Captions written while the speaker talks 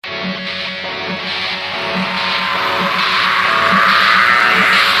Good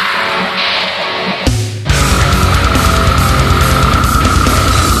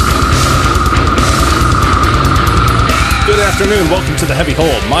afternoon, welcome to the Heavy Hole.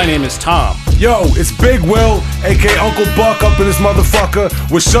 My name is Tom. Yo, it's Big Will, aka Uncle Buck up in this motherfucker.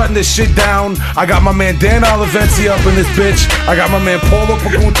 We're shutting this shit down. I got my man Dan Olivencia up in this bitch. I got my man Paulo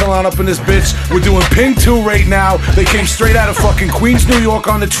Paguntalan up in this bitch. We're doing Ping 2 right now. They came straight out of fucking Queens, New York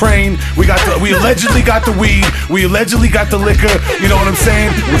on the train. We allegedly got the weed. We allegedly got the liquor. You know what I'm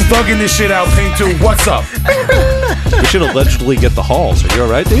saying? We're thugging this shit out, Ping 2. What's up? We should allegedly get the halls. Are you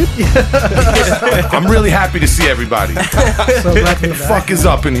alright, dude? I'm really happy to see everybody. So glad to be The back. fuck is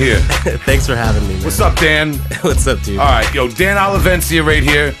up in here? Thanks for having me, man. What's up, Dan? What's up, dude? All right, yo, Dan Olivencia right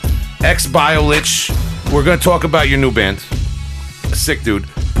here, ex-Biolich. We're gonna talk about your new band. A sick dude.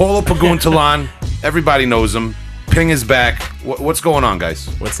 Paulo Paguntalan. Everybody knows him. Ping is back. What's going on, guys?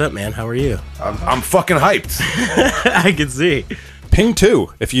 What's up, man? How are you? I'm fucking hyped. I can see. Ping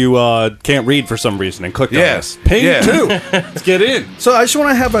 2, if you can't read for some reason and click on this. Ping 2. Let's get in. So I just want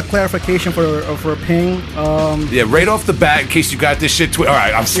to have a clarification for Ping. Yeah, right off the bat, in case you got this shit. All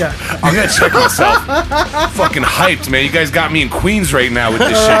right, I'm gonna check myself. Fucking hyped, man. You guys got me in Queens right now with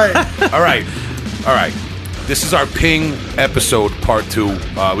this shit. All right. This is our Ping episode, part 2.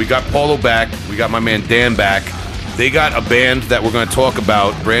 We got Paulo back. We got my man Dan back. They got a band that we're going to talk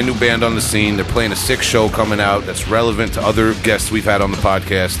about, brand new band on the scene. They're playing a sick show coming out that's relevant to other guests we've had on the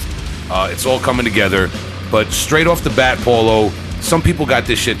podcast. It's all coming together. But straight off the bat, Paulo, some people got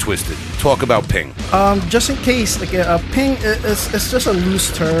this shit twisted. Talk about Ping. Just in case, Ping is just a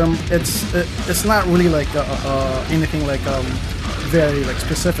loose term. It's not really like anything like very like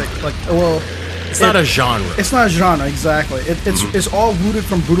specific. It's not a genre. It's not a genre exactly. It's all rooted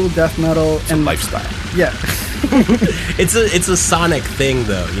from brutal death metal and Lifestyle. Yeah. It's a sonic thing,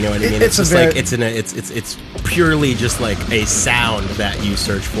 though. You know what I mean? It's purely just like a sound that you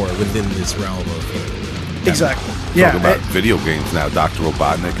search for within this realm of. Exactly. Talk about video games now, Dr.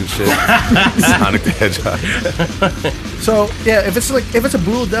 Robotnik and shit. Sonic the Hedgehog. So yeah, if it's a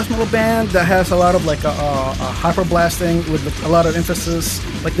brutal death metal band that has a lot of like a hyper blasting with a lot of emphasis,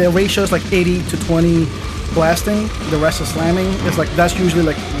 like the ratio is like 80-20 blasting, the rest is slamming. It's like that's usually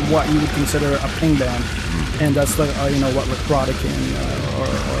like what you would consider a Ping band, and that's like what necrotic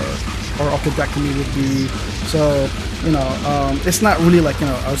or Octodectomy would be. So it's not really like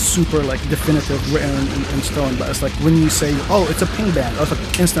a super like definitive written in stone, but it's like when you say it's a Ping band, also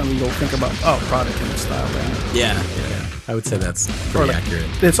instantly you'll think about Product and style band. Yeah. I would say that's pretty accurate.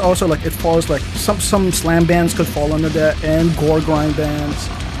 It's also like it falls like some slam bands could fall under that, and gore grind bands.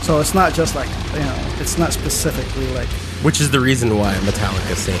 So it's not just like it's not specifically like. Which is the reason why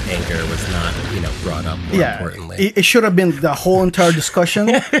Metallica Saint Anger was not brought up more importantly. It should have been the whole entire discussion,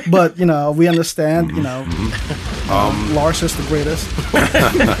 but we understand. Lars is the greatest.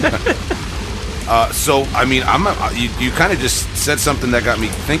 So I mean, you kind of just said something that got me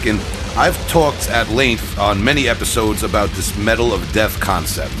thinking. I've talked at length on many episodes about this metal of death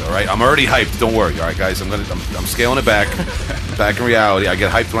concept. All right, I'm already hyped. Don't worry. All right, guys, I'm scaling it back. Back in reality, I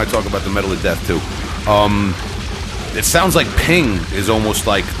get hyped when I talk about the metal of death too. It sounds like Ping is almost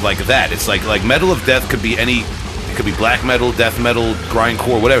like that. It's like metal of death could be any. It could be black metal, death metal,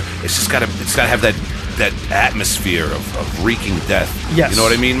 grindcore, whatever. It's just gotta have that atmosphere of reeking death. Yes. You know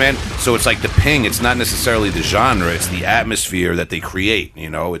what I mean, man? So it's like the Ping. It's not necessarily the genre. It's the atmosphere that they create.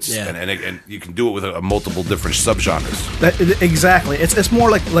 It's and you can do it with multiple different subgenres. Exactly. It's more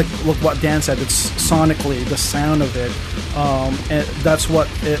like what Dan said. It's sonically the sound of it. And that's what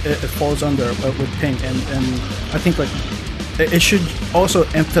it falls under with Ping. And I think like it should also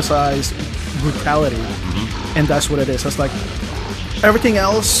emphasize brutality, and that's what it is. It's like. Everything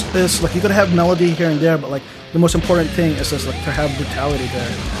else is like you could have melody here and there, but like the most important thing is just like to have brutality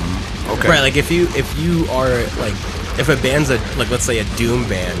there. Okay. Right, like if you are like if a band's let's say a doom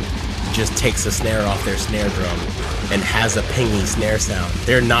band just takes a snare off their snare drum and has a pingy snare sound,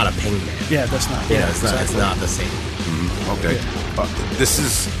 they're not a Ping band. Yeah, that's not. It's not the same. Okay. Yeah. This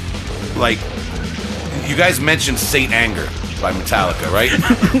is like you guys mentioned Saint Anger by Metallica, right?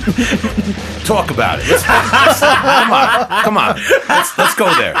 Talk about it. Come on. Let's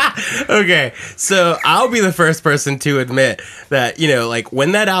go there. Okay, so I'll be the first person to admit that like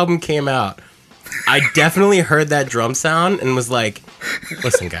when that album came out, I definitely heard that drum sound and was like,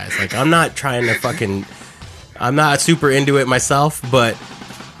 listen, guys, like I'm not super into it myself, but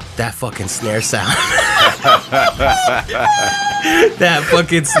that fucking snare sound. That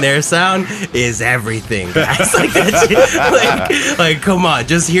fucking snare sound is everything, guys. Like that shit, like come on,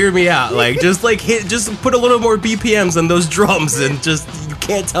 just hear me out. Like just put a little more BPMs on those drums and just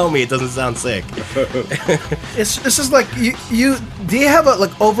can't tell me it doesn't sound sick. It's just like you do you have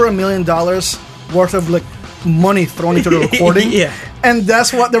like over $1 million worth of like money thrown into the recording? Yeah. And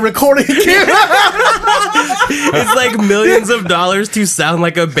that's what the recording came It's like millions of dollars to sound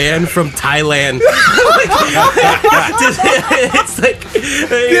like a band from Thailand. It's like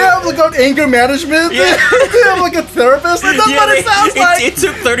you have like an anger management. Yeah. You have like a therapist. Like, that's what it sounds like. It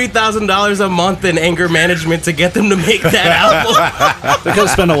took $30,000 a month in anger management to get them to make that album. They could have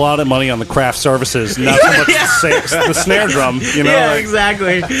spent a lot of money on the craft services, not so much the snare drum. You know, Yeah, like-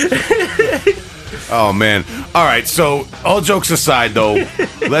 exactly. Oh man! All right. So all jokes aside, though,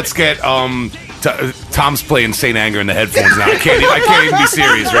 let's get Tom's playing Saint Anger in the headphones now. I can't even be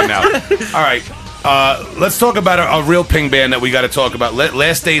serious right now. All right. Let's talk about a real ping band that we got to talk about.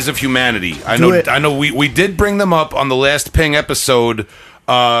 Last Days of Humanity. I know. We did bring them up on the last ping episode.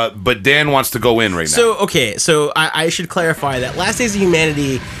 But Dan wants to go in right now. So I should clarify that Last Days of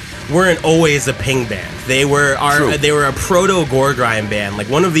Humanity weren't always a ping band. They were a proto gore grind band, like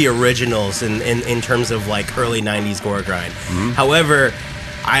one of the originals in terms of like early 90s gore grind. Mm-hmm. However,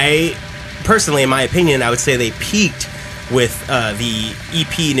 I personally, in my opinion, I would say they peaked with the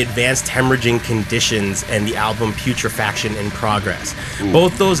EP in Advanced Hemorrhaging Conditions and the album Putrefaction in Progress. Ooh.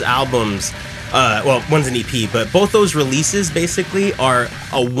 Both those albums, well, one's an EP, but both those releases basically are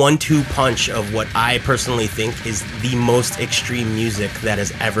a 1-2 punch of what I personally think is the most extreme music that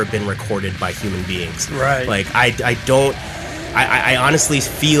has ever been recorded by human beings. Right. Like, I honestly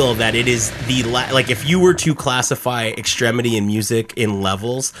feel that it is like, if you were to classify extremity in music in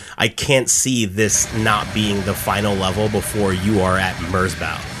levels, I can't see this not being the final level before you are at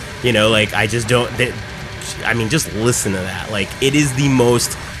Merzbow. You know, like, I just don't... I mean, just listen to that. Like, it is the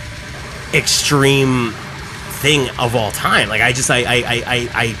most extreme thing of all time. Like, I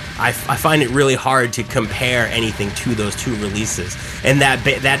find it really hard to compare anything to those two releases, and that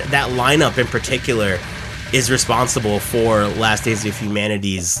lineup in particular is responsible for Last Days of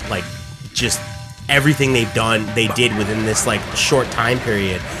Humanity's, like, just everything they did within this like short time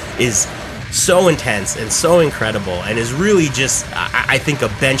period is so intense and so incredible, and is really just I think a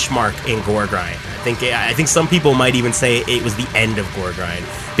benchmark in gore grind. I think some people might even say it was the end of gore grind,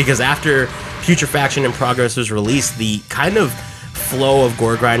 because after Putrefaction in Progress was released, the kind of flow of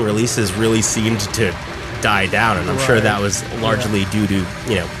gore grind releases really seemed to die down, and I'm sure that was largely due to,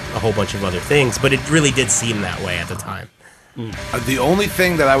 you know, a whole bunch of other things, but it really did seem that way at the time. The only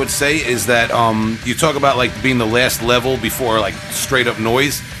thing that I would say is that you talk about like being the last level before like straight up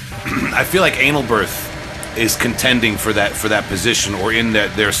noise. I feel like Anal Birth is contending for that position, or in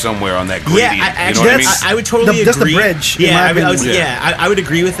that there somewhere on that gradient. Yeah, you know what I mean? I would totally agree. That's the bridge. Yeah, I would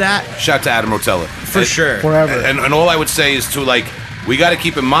agree with that Shout to Adam Rotella. for sure. Forever. And all I would say is to like, we got to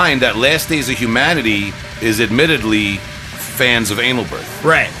keep in mind that Last Days of Humanity is admittedly fans of Anal Birth.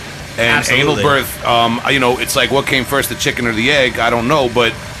 Right. And Absolutely. Anal Birth, you know, it's like, what came first, the chicken or the egg? I don't know,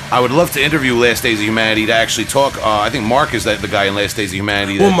 but I would love to interview Last Days of Humanity to actually talk. I think Mark is the guy in Last Days of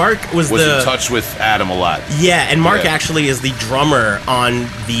Humanity. Well, Mark was in touch with Adam a lot. Yeah, and Mark Yeah. actually is the drummer on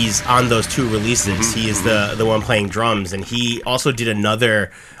those two releases. He is the one playing drums, and he also did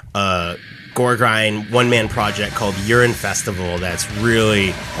another gore grind one-man project called Urine Festival that's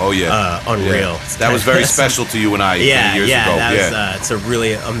really unreal. Yeah. It's That was very special to you and I Yeah, years yeah, ago. that was, it's a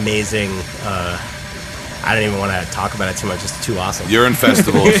really amazing. I don't even want to talk about it too much. It's too awesome. Urine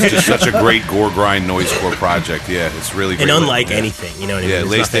Festival is just such a great gore grind noisecore project. Yeah, it's really great. And unlike anything, you know what I mean? Yeah,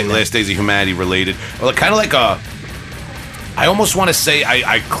 There's nothing Last Days of Humanity related. Well, kind of like I almost want to say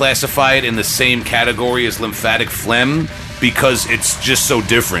I classify it in the same category as Lymphatic Phlegm, because it's just so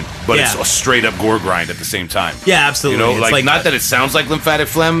different, but it's a straight up gore grind at the same time. Yeah, absolutely. You know, It's like not that it sounds like Lymphatic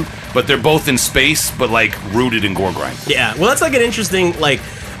Phlegm, but they're both in space, but like rooted in gore grind. Yeah, well, that's like an interesting like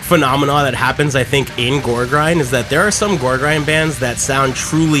phenomena that happens, I think, in gore grind, is that there are some gore grind bands that sound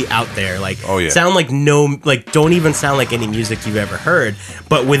truly out there, like sound like don't even sound like any music you've ever heard,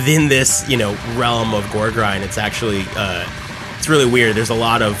 but within this, you know, realm of gore grind, it's actually it's really weird. There's a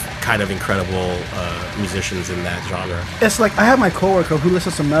lot of kind of incredible musicians in that genre. It's like, I have my coworker who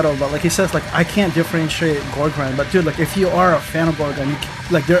listens to metal, but like he says, like, I can't differentiate gore grind. But dude, like, if you are a fan of gore grind,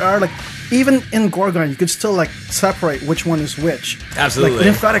 like, there are like, even in gore grind, you could still like separate which one is which. Absolutely. Like,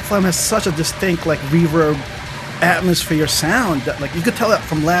 Lymphatic Phlegm has such a distinct like reverb atmosphere sound that like you could tell that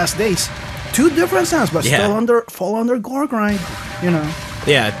from Last Days. Two different sounds, but still fall under gore grind. You know.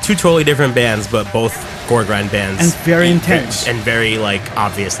 Yeah, two totally different bands, but both gore grind bands, and very intense, and very like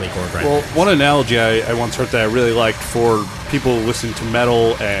obviously gore grind. Well, one analogy I once heard that I really liked for people listening to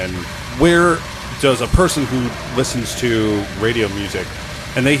metal, and where does a person who listens to radio music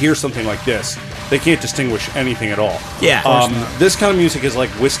and they hear something like this, they can't distinguish anything at all. Yeah. This kind of music is like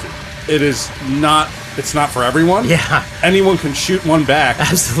whiskey. It is not. It's not for everyone. Yeah. Anyone can shoot one back.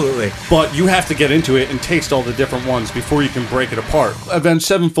 Absolutely. But you have to get into it and taste all the different ones before you can break it apart. Avenged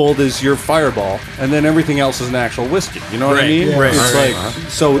Sevenfold is your fireball, and then everything else is an actual whiskey. You know what I mean? Yeah. Right.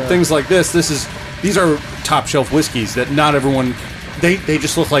 It's things like this. These are top shelf whiskeys that not everyone. They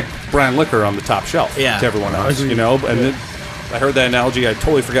just look like brand liquor on the top shelf to everyone else. Agreed. You know. And I heard that analogy. I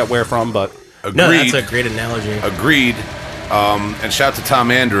totally forgot where from, but Agreed. No, that's a great analogy. Agreed. And shout to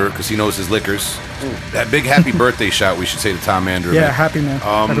Tom Ander because he knows his liquors. That big happy birthday shout we should say to Tom Ander. Yeah, man. happy man.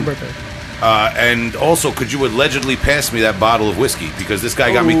 Happy birthday. And also, could you allegedly pass me that bottle of whiskey? Because this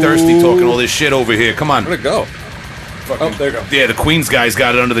guy got me thirsty talking all this shit over here. Come on. where'd it go? Oh, there you go. Yeah, the Queens guy's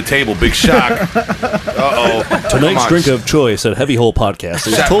got it under the table. Big shock. Uh-oh. Tonight's drink of choice at Heavy Hole Podcast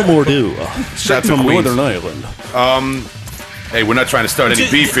is Tullamore Dew, Shout to from Queens. Northern Ireland. Hey, we're not trying to start any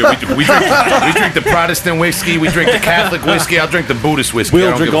beef here. We drink the Protestant whiskey. We drink the Catholic whiskey. I'll drink the Buddhist whiskey. I We'll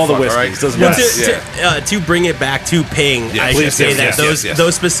don't drink give a all the fuck, whiskeys. all Doesn't matter. To bring it back to Ping, Yeah, I please, should say yes, that yes, yes.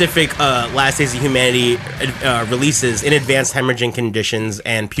 those specific Last Days of Humanity releases in advanced hemorrhaging conditions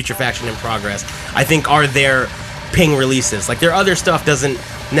and putrefaction in progress, I think are their Ping releases. Like their other stuff doesn't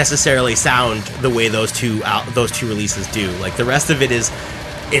necessarily sound the way those two releases do. Like the rest of it is.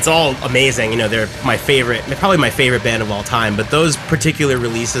 It's all amazing, you know. They're probably my favorite band of all time. But those particular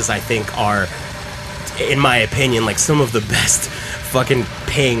releases, I think, are, in my opinion, like some of the best fucking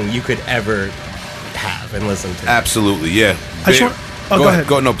Ping you could ever have and listen to. Absolutely, yeah. I just want- go ahead.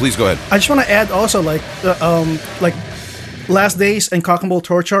 No, please go ahead. I just want to add also like Last Days and Cock and Bull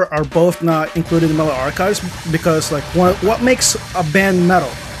Torture are both not included in Metal Archives because like what makes a band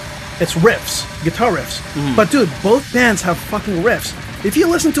metal? It's riffs, guitar riffs. But dude, both bands have fucking riffs. If you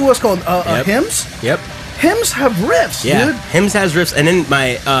listen to what's called Hymns, Hymns have riffs, dude. Hymns has riffs, and then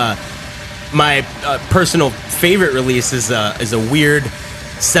my personal favorite release is a weird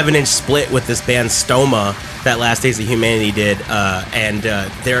 7-inch split with this band Stoma that Last Days of Humanity did, and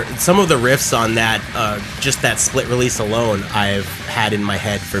some of the riffs on that, just that split release alone, I've had in my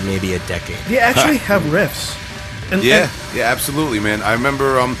head for maybe a decade. They actually have riffs. And, Yeah, absolutely, man. I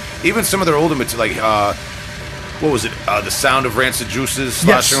remember even some of their older material, like what was it? The Sound of Rancid Juices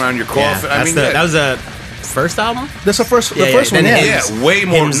sloshing around your coffin. That was a first album. That's the first one. Yeah, way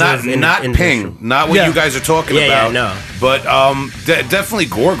more. Hymns Not in Ping. Not what you guys are talking about. no. But definitely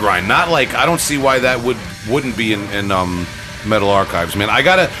Gore Grind. Not like I don't see why that wouldn't be in Metal Archives, man. I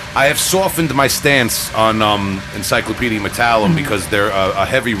have softened my stance on Encyclopedia Metallum because they're a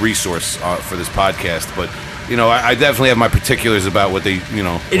heavy resource for this podcast. But you know, I definitely have my particulars about what they, you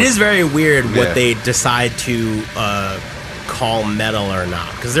know. It is very weird what they decide to call metal or not,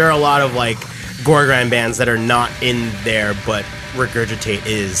 because there are a lot of like gore grind bands that are not in there, but Regurgitate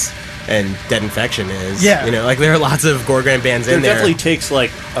is, and Dead Infection is. Yeah. You know, like there are lots of gore grind bands in there. It definitely takes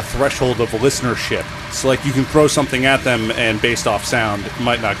like a threshold of listenership. So like you can throw something at them and based off sound, it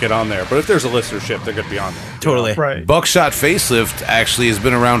might not get on there. But if there's a listenership, they're going to be on there. Totally. Right. Buckshot Facelift actually has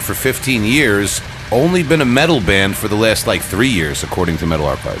been around for 15 years. Only been a metal band for the last like 3 years, according to Metal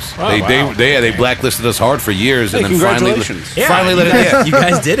Archives. They blacklisted us hard for years, and then congratulations. finally let it. Yeah, You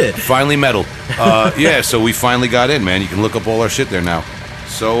guys did it. finally metal. So we finally got in, man. You can look up all our shit there now.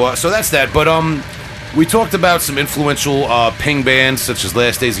 So that's that. But we talked about some influential Ping bands such as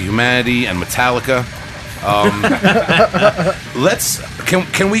Last Days of Humanity and Metallica.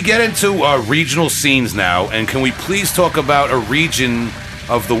 Can we get into regional scenes now? And can we please talk about a region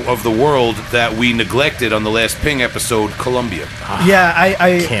of the world that we neglected on the last Ping episode, Colombia? Yeah,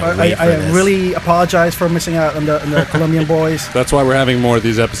 Can't wait for I this. really apologize for missing out on the Colombian boys. That's why we're having more of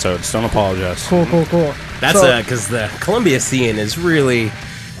these episodes. Don't apologize. Cool. That's So- because the Columbia scene is really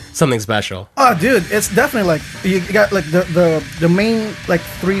something special. Oh, dude, it's definitely like you got like the main like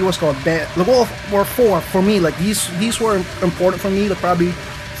 3 was called band. Well, or 4 for me. Like these were important for me. Like probably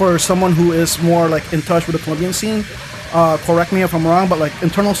for someone who is more like in touch with the Colombian scene. Correct me if I'm wrong, but like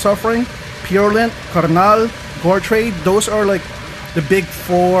Internal Suffering, Purulent, Carnal, Goretrade, those are like the big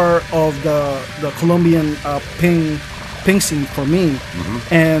 4 of the Colombian Ping scene for me.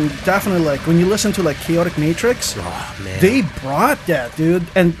 And definitely like when you listen to like Chaotic Matrix, they brought that, dude.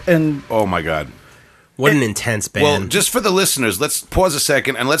 And Oh my God. What an intense band. Well, just for the listeners, let's pause a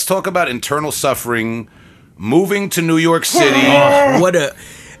second and let's talk about Internal Suffering moving to New York City.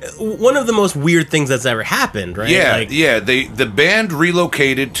 One of the most weird things that's ever happened, right? Yeah, the band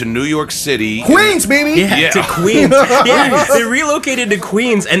relocated to New York City. Queens, baby. Yeah, to Queens. Yeah, they relocated to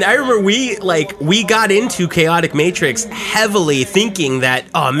Queens, and I remember we got into Chaotic Matrix heavily, thinking that,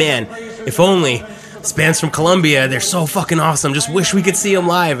 oh man, if only Spans from Colombia, they're so fucking awesome. Just wish we could see them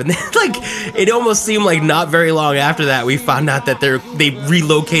live. And then, like, it almost seemed like not very long after that, we found out that they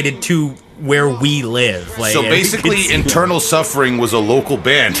relocated to where we live. Like, so basically, Internal Suffering was a local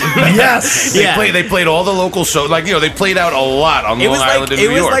band. Yes. They played all the local shows. Like, they played out a lot on Long Island in New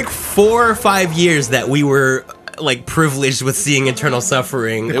York. It was like 4 or 5 years that we were like privileged with seeing Internal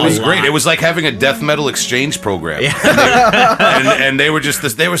Suffering. It was great. It was like having a death metal exchange program. Yeah. and they were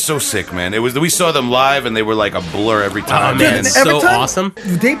they were so sick, man. We saw them live and they were like a blur every time. Oh, man, Dude, so awesome.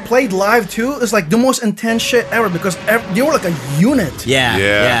 They played live too. It's like the most intense shit ever because they were like a unit.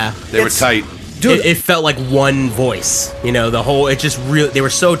 Yeah. They were tight. Dude, it felt like one voice. The whole. It just really. They were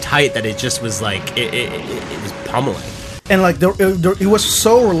so tight that it just was like it was pummeling. And like it was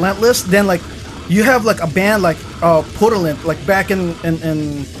so relentless. Then like. You have like a band like Purulent, like back in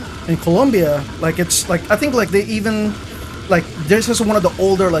Colombia, like it's like I think like they even like this is one of the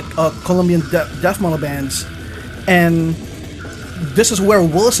older like Colombian death metal bands, and this is where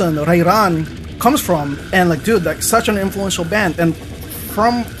Wilson Rairan comes from, and like dude, like such an influential band, and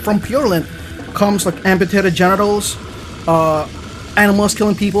from Purulent comes like Amputated Genitals, Animals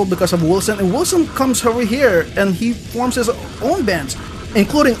Killing People because of Wilson, and Wilson comes over here and he forms his own bands,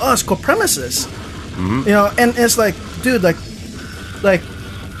 including us, Co-Premises. Mm-hmm. And it's like, dude, like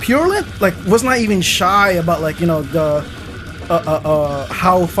Purulent, like was not even shy about like the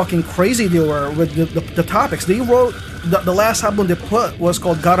how fucking crazy they were with the topics. They wrote the last album they put was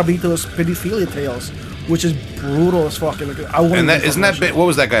called Garabitos Pedophilia Tales, which is brutal as fuck. Like, what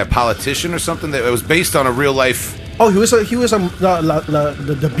was that guy, a politician or something? That it was based on a real life. Oh, he was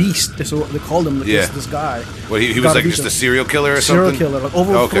the beast. Is what they called him. This guy. Well, he was like just a serial killer or something. Serial killer, like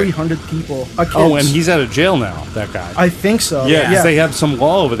over 300 people. Oh, and he's out of jail now. That guy. I think so. Yeah, because they have some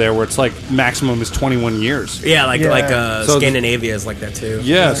law over there where it's like maximum is 21 years. Yeah, so Scandinavia is like that too.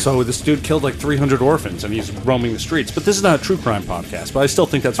 Yeah, so this dude killed like 300 orphans and he's roaming the streets. But this is not a true crime podcast. But I still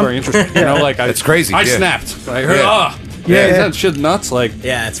think that's very interesting. It's crazy. I snapped. I heard. Is that shit nuts? Like,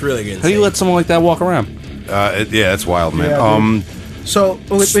 yeah, it's really good. How do you let someone like that walk around? That's wild, man. Yeah, so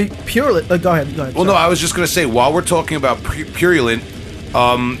Purulent. Go ahead. Well, no, I was just gonna say while we're talking about Purulent,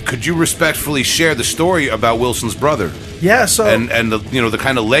 could you respectfully share the story about Wilson's brother? Yeah. So and the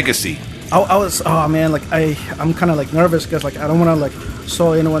kind of legacy. I was I'm kind of like nervous because like I don't want to like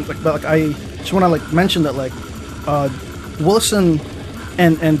so anyone like but like I just want to like mention that like Wilson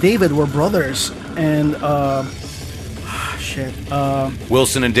and David were brothers and.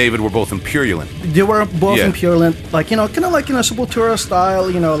 Wilson and David were both in Purulent. They were both in Purulent, like kind of like Sepultura style,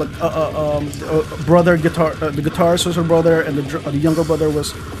 like brother guitar. The guitarist was her brother, and the younger brother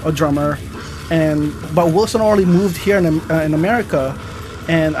was a drummer. But Wilson already moved here in America,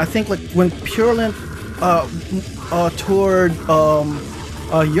 and I think like when Purulent toured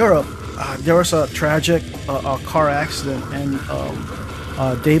Europe, there was a tragic car accident, and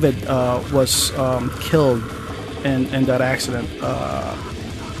David was killed. In that accident,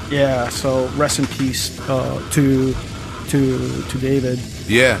 so rest in peace to David.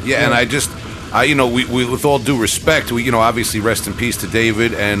 Yeah, and we with all due respect, we obviously rest in peace to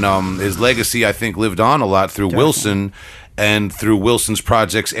David, and his legacy I think lived on a lot through Wilson and through Wilson's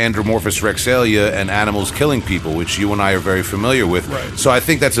projects Andromorphous Rexalia and Animals Killing People, which you and I are very familiar with. Right. So I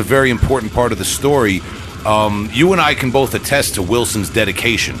think that's a very important part of the story. You and I can both attest to Wilson's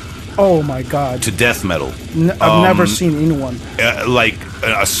dedication. Oh my God! To death metal. I've never seen anyone like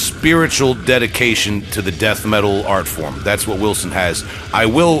a spiritual dedication to the death metal art form. That's what Wilson has. I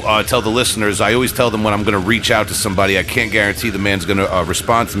will tell the listeners. I always tell them when I'm going to reach out to somebody. I can't guarantee the man's going to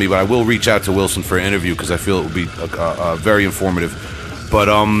respond to me, but I will reach out to Wilson for an interview because I feel it will be very informative. But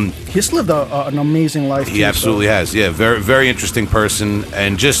he's lived an amazing life. He absolutely has. Yeah, very very interesting person.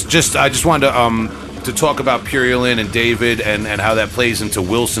 And I just wanted to talk about Purulent and David and how that plays into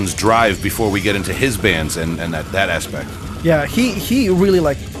Wilson's drive before we get into his bands and that aspect. Yeah, he really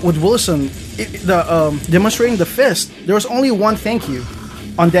like with Wilson, demonstrating the fist. There was only one thank you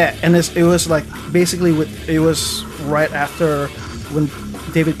on that, and it was like basically it was right after when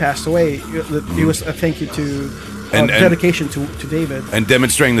David passed away. It was a thank you to. Dedication to David. And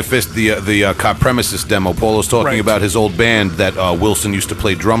demonstrating the fist, the Co-Premises demo. Paulo's talking about his old band that Wilson used to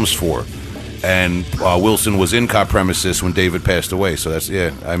play drums for. And Wilson was in Co-Premises when David passed away. So that's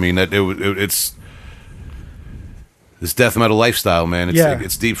I mean it's this death metal lifestyle, man.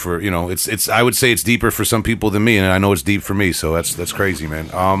 It's deep for it's I would say it's deeper for some people than me, and I know it's deep for me. So that's crazy, man.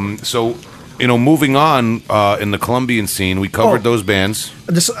 So moving on in the Colombian scene, we covered those bands.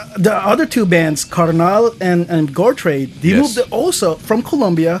 The other two bands, Carnal and Goretrade, they moved also from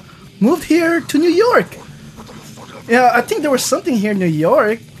Colombia, moved here to New York. Yeah, I think there was something here in New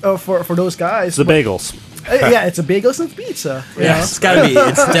York for those guys. The bagels. Yeah, it's a bagels and pizza. Yeah, it's gotta be.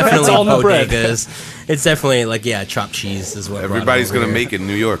 It's definitely all no bread. bodegas. It's definitely like chopped cheese is what Everybody's gonna here. make it in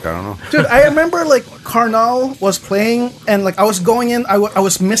New York. I don't know. Dude, I remember like Carnal was playing and like I was going in, I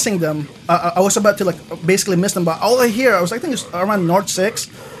was missing them. I was about to like basically miss them, but all I hear, I think it's around North 6.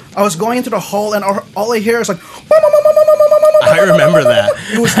 I was going into the hall and all I hear is like. I remember that.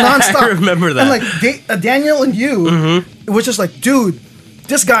 It was nonstop. I remember that. And like Daniel and you, it was just like, dude,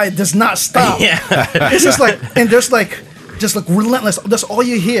 this guy does not stop. Yeah. It's just like, and there's like, just like relentless. That's all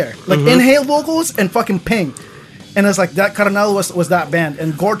you hear, like inhale vocals and fucking ping. And it's like that. Carnal was that band,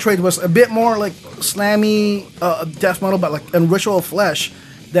 and Goretrade was a bit more like slammy death metal, but like in Ritual Flesh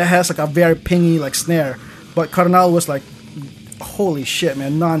that has like a very pingy like snare. But Carnal was like, holy shit,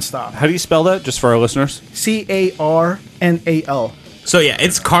 man, nonstop. How do you spell that, just for our listeners? Carnal. So yeah,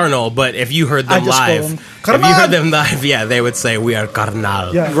 it's Carnal, but if you heard them live, they would say we are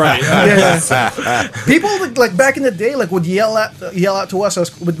Carnal. Yeah, Right. Yeah. People like back in the day, like would yell out to us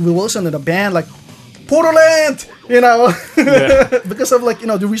with Wilson in the band, like Purulent, because of like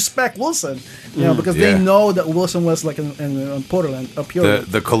the respect Wilson, because they know that Wilson was like in Purulent, pure.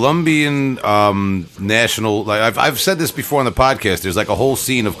 The Colombian national, like I've said this before on the podcast. There's like a whole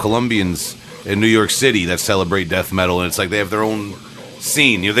scene of Colombians in New York City that celebrate death metal, and it's like they have their own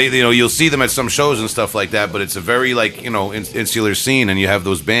scene. You'll see them at some shows and stuff like that, but it's a very like insular scene, and you have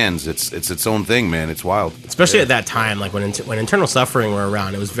those bands. It's its own thing, man. It's wild, especially at that time, like when Internal Suffering were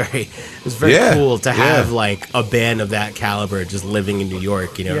around. It was very cool to have like a band of that caliber just living in New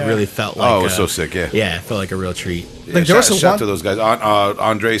York. It really felt like it was so sick. Yeah, it felt like a real treat. Like, shout to those guys,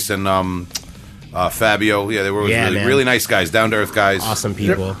 Andres and Fabio. Yeah, they were really nice guys, down to earth guys, awesome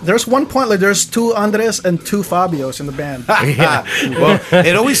people. There's one point like there's 2 Andres and 2 Fabios in the band. Well,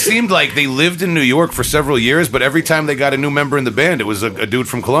 it always seemed like they lived in New York for several years, but every time they got a new member in the band, it was a dude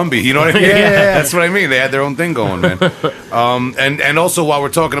from Colombia. You know what I mean? Yeah. That's what I mean. They had their own thing going, man. And also while we're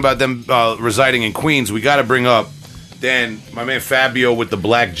talking about them residing in Queens, we got to bring up Dan, my man Fabio with the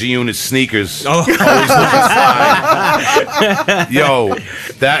black G-Unit sneakers. Oh, always looking fly. Yo,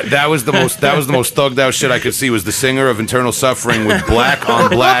 that was the most thugged out shit I could see. Was the singer of Internal Suffering with black on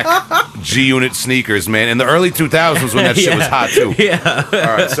black G-Unit sneakers, man. In the early 2000s when that shit was hot too. Yeah.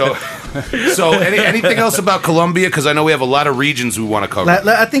 All right, so anything else about Colombia? Because I know we have a lot of regions we want to cover.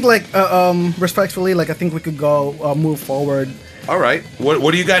 I think respectfully, I think we could go move forward. All right.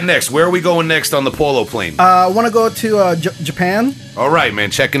 What do you got next? Where are we going next on the Polo plane? I want to go to Japan. All right,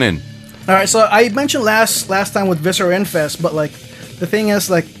 man. Checking in. All right. So I mentioned last time with Viscera Infest, but like the thing is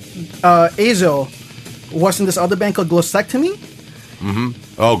like Azo was in this other band called Glossectomy.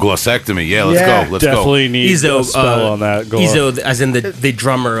 Mm-hmm. Oh, Glossectomy. Yeah, let's go. Let's definitely go. need a spell on that. Izo, as in the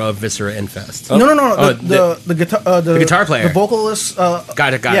drummer of Viscera Infest. No. The guitar, the guitar player, the vocalist.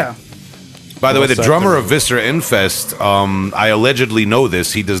 Got it. Yeah. By the way, the drummer of Viscera Infest, I allegedly know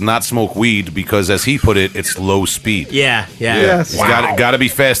this. He does not smoke weed because, as he put it, it's low speed. Yeah. Yes. He's got to be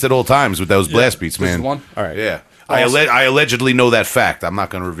fast at all times with those blast beats, man. This is one? All right. Yeah. I allegedly know that fact. I'm not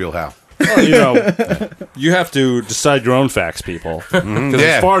going to reveal how. Well, you have to decide your own facts, people. Because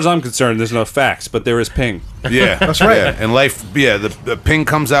as far as I'm concerned, there's no facts, but there is ping. Yeah, that's right. Yeah. And life, the ping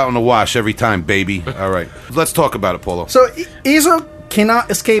comes out in the wash every time, baby. All right, let's talk about it, Polo. So Izo cannot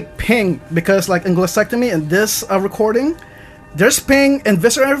escape ping because, like in Glossectomy and this recording, there's ping, and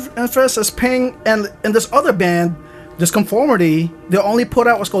Viscera Infest is ping, and in this other band, Disconformity, they only put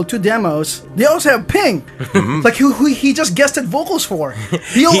out what's called 2 demos. They also have ping, like who he just guested vocals for.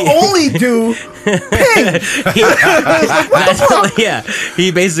 He'll only do ping. What the fuck? Yeah, he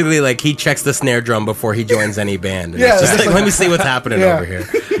basically he checks the snare drum before he joins any band. And Yeah, it's just let me see what's happening over here.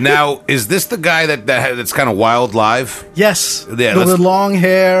 Now, is this the guy that's kind of wild live? Yes. Yeah, with long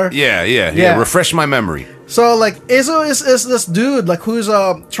hair. Yeah. Refresh my memory. So Izo is this dude who's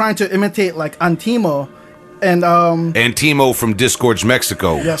trying to imitate Antimo. And Antimo from Disgorge,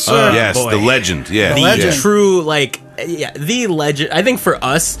 Mexico. Yes, sir. Yes, boy. the legend. Yeah, The legend. True, the legend. I think for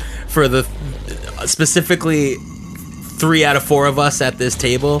us, for the specifically 3 out of 4 of us at this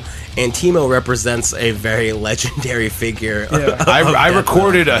table, Antimo represents a very legendary figure. Yeah. I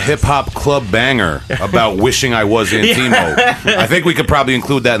recorded a hip hop club banger about wishing I was Antimo. I think we could probably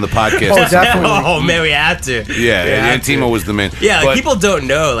include that in the podcast. Oh, definitely. Oh man, we had to. Yeah, Antimo was the man. Yeah, but people don't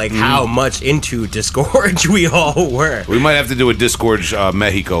know how much into Disgorge we all were. we might have to do a Disgorge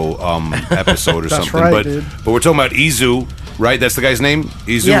Mexico episode or That's something. right, but dude. we're talking about Izu, right? That's the guy's name?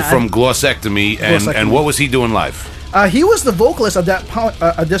 Izu from Glossectomy. And what was he doing live? He was the vocalist at that point.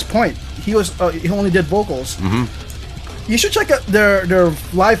 At this point, he was he only did vocals. You should check out their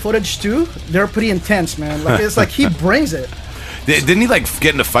live footage too. They're pretty intense, man. Like it's like he brings it. Didn't he like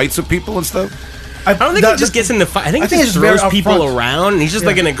get into fights with people and stuff? I don't think he just gets into fight. I think he just throws people around. And he's just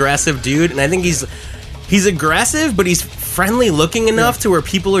like an aggressive dude, and I think he's aggressive, but he's friendly looking enough to where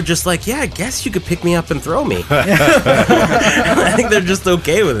people are just like, yeah, I guess you could pick me up and throw me. I think they're just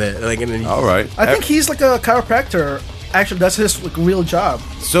okay with it. Like, all right. I think he's like a chiropractor. Actually, that's his like, real job.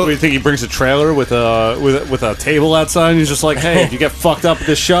 So you think he brings a trailer with a table outside and he's just like, hey, if you get fucked up at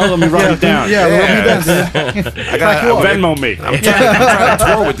this show, let me run you down. Yeah, run me down, dude. I got Venmo me. I'm trying to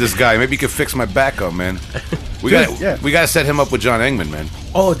tour with this guy. Maybe you could fix my back up, man. We got to set him up with John Engman, man.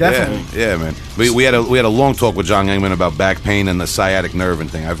 Oh, definitely. Yeah, man. We had a long talk with John Engman about back pain and the sciatic nerve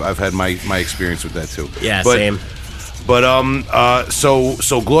and thing. I've had my experience with that too. Yeah, same. But so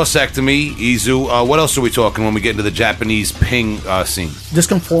Glossectomy, Izu. What else are we talking when we get into the Japanese ping scene?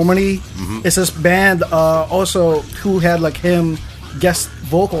 Disconformity is this band also who had like him guest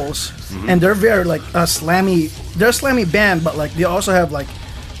vocals, and they're very like slammy. They're a slammy band, but like they also have like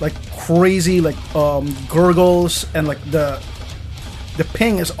crazy like gurgles, and like the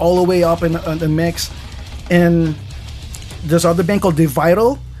ping is all the way up in the mix. And there's other band called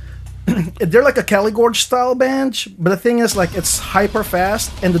Devital. They're like a Caligorge style band, but the thing is like it's hyper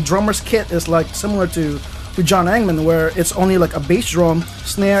fast, and the drummer's kit is like similar to John Engman, where it's only like a bass drum,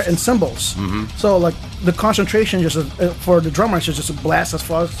 snare, and cymbals. So like the concentration just for the drummer is just blast as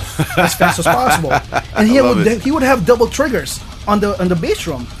fast as possible, and he would have double triggers on the bass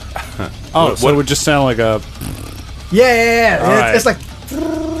drum. So it would just sound like a It's like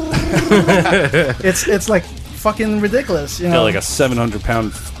it's like fucking ridiculous, you know. Like a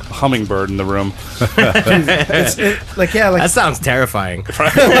 700-pound hummingbird in the room. That sounds terrifying.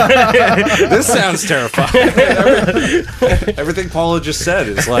 This sounds terrifying. Everything Paulo just said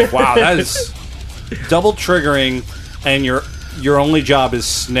is like, wow, that is double triggering, and your only job is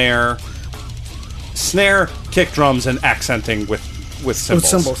snare, kick drums, and accenting with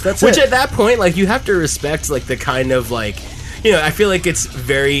cymbals. That's Which it. at that point, like, you have to respect like the kind of like, you know, I feel like it's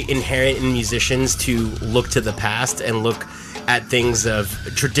very inherent in musicians to look to the past and look at things of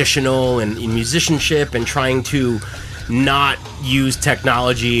traditional and musicianship and trying to not use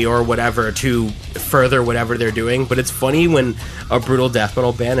technology or whatever to further whatever they're doing. But it's funny when a brutal death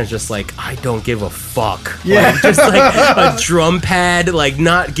metal band is just like, I don't give a fuck. Yeah. Like, just like a drum pad, like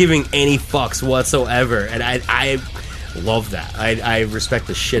not giving any fucks whatsoever. And I love that. I respect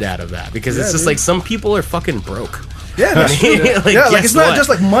the shit out of that, because it's just like some people are fucking broke. Yeah, that's true. Like it's not just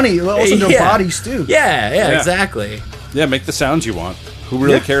like money, also their bodies too. Yeah, exactly. Yeah, make the sounds you want. Who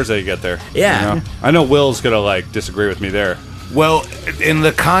really cares how you get there? Yeah. You know? I know Will's gonna like disagree with me there. Well, in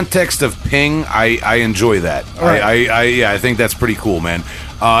the context of ping, I enjoy that. Right. I think that's pretty cool, man.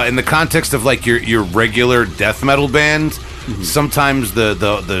 In the context of like your regular death metal band, sometimes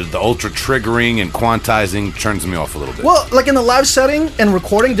the ultra triggering and quantizing turns me off a little bit. Well, like in the live setting and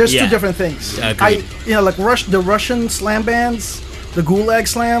recording, there's two different things. Agreed. Like the Russian slam bands, the Gulag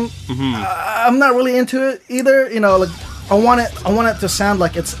Slam. I'm not really into it either. You know, like I want it to sound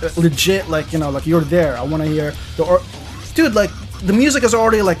like it's legit. Like, you know, like you're there. I want to hear dude. Like the music is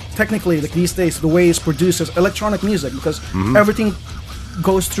already like technically like these days the way it's produced is electronic music, because everything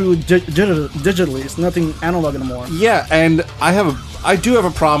goes through digitally. It's nothing analog anymore. Yeah, and I do have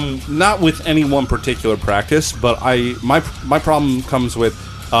a problem, not with any one particular practice, but my problem comes with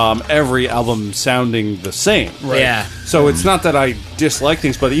every album sounding the same. Right. Yeah. So it's not that I dislike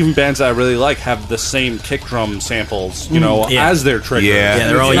things, but even bands that I really like have the same kick drum samples, you know, as their trigger. Yeah,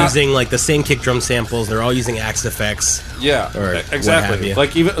 they're all using like the same kick drum samples. They're all using Axe effects. Yeah, or exactly.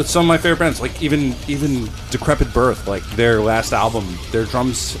 Like even some of my favorite bands, like even Decrepit Birth, like their last album, their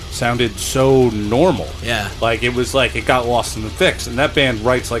drums sounded so normal. Yeah. Like it was like it got lost in the fix, and that band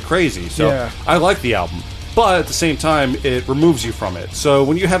writes like crazy. So I like the album. But at the same time, it removes you from it. So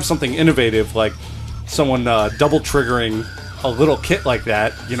when you have something innovative, like someone double triggering a little kit like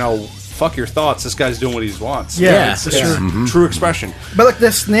that, you know, fuck your thoughts. This guy's doing what he wants. Yeah, it's true expression. But like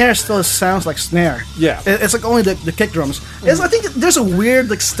the snare still sounds like snare. Yeah, it's like only the kick drums. I think there's a weird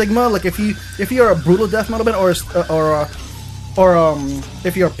like stigma. Like if you're a brutal death metal band or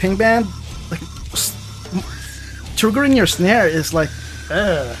if you're a ping band, like triggering your snare is like.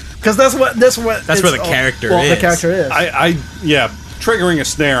 Because that's where the character is. The character is. Triggering a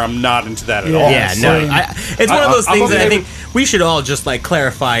snare, I'm not into that at all. Yeah, no. It's one of those things that I think we should all just like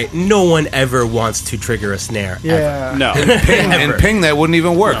clarify. No one ever wants to trigger a snare. Yeah. Ever. No. And ping, that wouldn't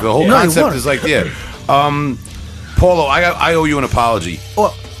even work. No. The whole concept is like, Paulo, I owe you an apology.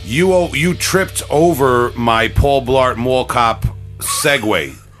 Well, you tripped over my Paul Blart Mall Cop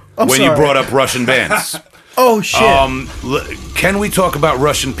segue when you brought up Russian bands. Oh shit! Can we talk about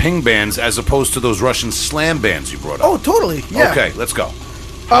Russian ping bands as opposed to those Russian slam bands you brought up? Oh, totally. Yeah. Okay, let's go.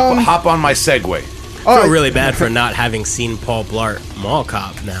 Hop on my segue. I feel really bad for not having seen Paul Blart Mall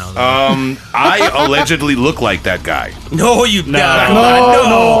Cop now. I allegedly look like that guy. No, you don't. No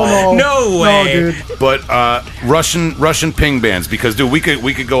way. No, dude. But Russian ping bands, because dude, we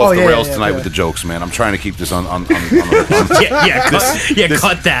could go off the rails tonight with the jokes, man. I'm trying to keep this on. Cut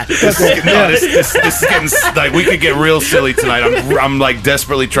that. This is getting like we could get real silly tonight. I'm like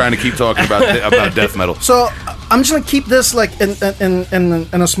desperately trying to keep talking about death metal. So I'm just gonna keep this like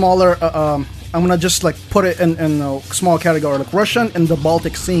in a smaller. I'm gonna just like put it in a small category, like Russian and the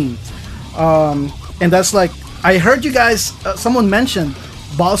Baltic scene, and that's like I heard you guys. Someone mentioned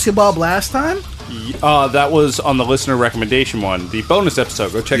Baalsebub last time. That was on the listener recommendation one, the bonus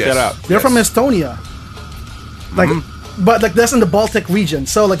episode. Go check that out. They're from Estonia, like, but like that's in the Baltic region,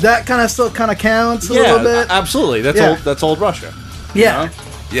 so like that kind of still kind of counts a little bit. Absolutely. That's old Russia. Yeah. You know?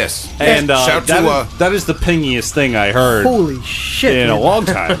 Yes. And shout to that is the pingiest thing I heard. Holy shit! In a long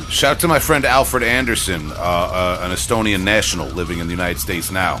time. Shout to my friend Alfred Anderson, an Estonian national living in the United States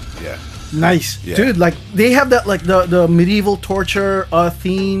now. Yeah. Nice, dude. Like they have that like the medieval torture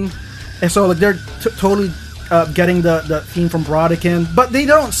theme, and so like they're totally getting the theme from Brodekin, but they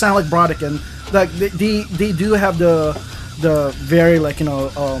don't sound like Brodekin. Like they do have the very like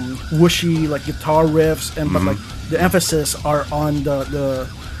whooshy like guitar riffs, and but like the emphasis are on the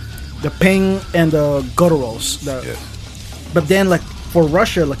ping and the gutturals. But then like for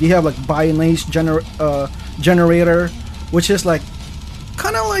Russia, like you have like ByoNoiseGenerator, which is like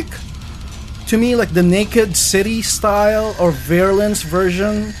kind of like to me like the Naked City style or Virulence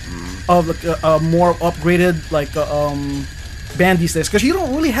version of like a more upgraded like band these days, because you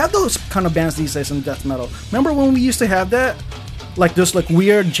don't really have those kind of bands these days in death metal. Remember when we used to have that, like this like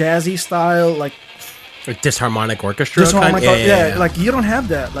weird jazzy style like disharmonic orchestra. Yeah, like you don't have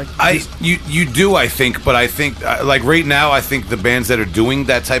that. Like you do, I think, but I think like right now, I think the bands that are doing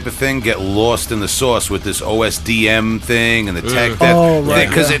that type of thing get lost in the sauce with this OSDM thing and the tech thing,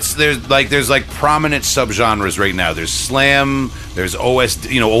 because there's like prominent subgenres right now. There's slam, there's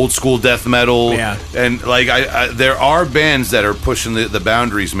old school death metal, and like there are bands that are pushing the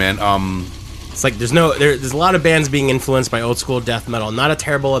boundaries, man. It's like there's a lot of bands being influenced by old school death metal. Not a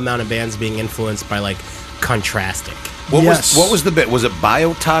terrible amount of bands being influenced by like Contrastic. What was the bit? Was it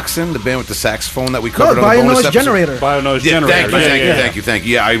Biotoxin, the band with the saxophone that we covered on the bonus ByoNoiseGenerator. ByoNoiseGenerator. Thank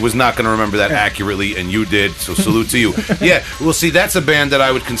you. Yeah, I was not going to remember that accurately, and you did, so salute to you. Yeah, well, see, that's a band that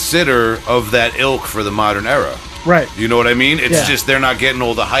I would consider of that ilk for the modern era. Right. You know what I mean? It's just they're not getting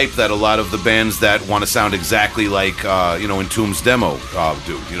all the hype that a lot of the bands that want to sound exactly like Entombed's demo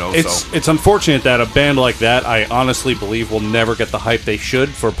do. It's unfortunate that a band like that, I honestly believe, will never get the hype they should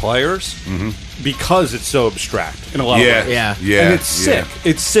for players because it's so abstract in a lot of ways. Yeah. And it's sick.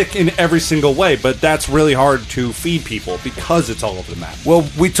 It's sick in every single way, but that's really hard to feed people because it's all over the map. Well,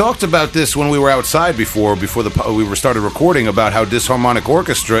 we talked about this when we were outside before we started recording about how Disharmonic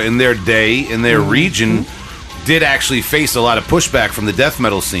Orchestra in their day, in their region, did actually face a lot of pushback from the death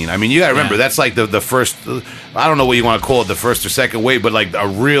metal scene. I mean, you gotta remember, that's like the first, I don't know what you want to call it, the first or second wave, but like a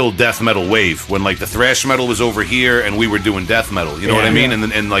real death metal wave, when like the thrash metal was over here and we were doing death metal, you know what I mean?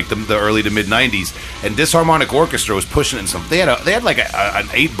 In like the early to mid 90s, and Disharmonic Orchestra was pushing it in some, they had like an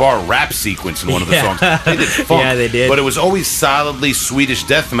 8-bar rap sequence in one of the songs. They did funk, they did. but it was always solidly Swedish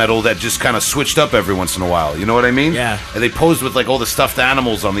death metal that just kind of switched up every once in a while, you know what I mean? Yeah. And they posed with like all the stuffed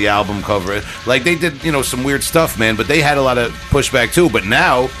animals on the album cover, like they did, some weird stuff, man, but they had a lot of pushback too. But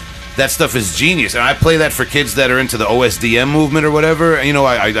now that stuff is genius, and I play that for kids that are into the OSDM movement or whatever.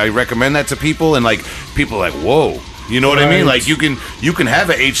 I recommend that to people, and like people are like, whoa, you know what I mean? Like you can have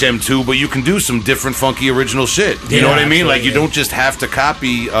a HM2, but you can do some different funky original shit. You know what I mean? Like you don't just have to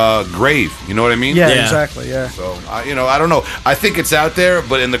copy Grave. You know what I mean? Yeah, exactly. Yeah. So I don't know. I think it's out there,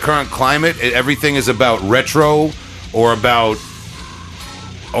 but in the current climate, everything is about retro or about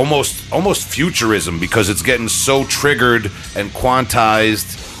almost futurism, because it's getting so triggered and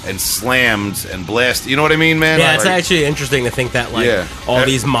quantized and slammed and blasted. You know what I mean, man? Yeah, it's actually interesting to think that all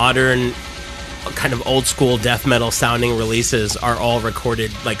these modern kind of old school death metal sounding releases are all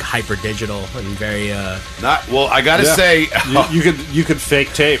recorded like hyper digital and very I gotta say, you could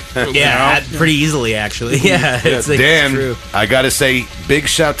fake tape. Pretty easily actually. It's Dan, true. I gotta say, big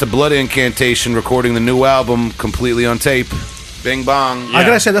shout to Blood Incantation recording the new album completely on tape. Bing bong. I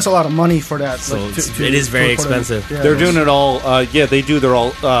gotta say, that's a lot of money for that. So it is very expensive. They're doing it all. They do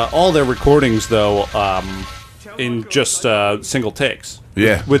all their recordings though. in just single takes.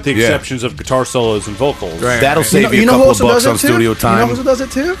 Yeah. With the exceptions of guitar solos and vocals. Right. That'll save you a couple of bucks on studio time. You know who does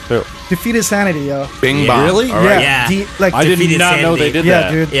it too? Who? Defeated Sanity, yo. Bing bong. Really? All right. Yeah. I did not know they did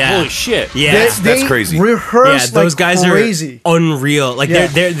that. Dude. Yeah. Holy shit. Yeah. That's crazy. Rehearse those guys crazy. are unreal. Like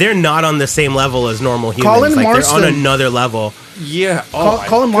they're not on the same level as normal humans. Colin like Marston, they're on another level. Yeah.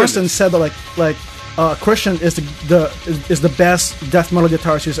 Colin Marston said that like Christian is the best death metal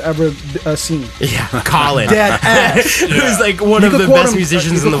guitarist he's ever seen. Yeah, Colin. Dead ass. Who's like one of the best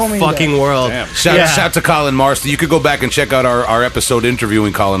musicians in the fucking world. Shout to Colin Marston. You could go back and check out our episode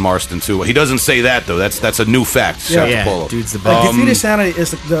interviewing Colin Marston too. He doesn't say that though. That's a new fact. Shout to Paulo. Dude's the best. Defeated Sanity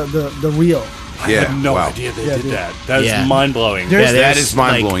is the real. I had no idea they did that. That is mind blowing. That is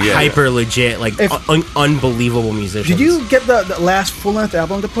mind blowing. Like, hyper legit, like unbelievable musicians. Did you get the last full length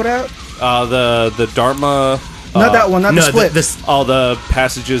album to put out? The Dharma. Not that one, not the split. All the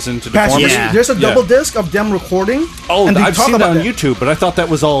passages into Deformity. Yeah. There's a double disc of them recording. Oh, I've seen that on YouTube, but I thought that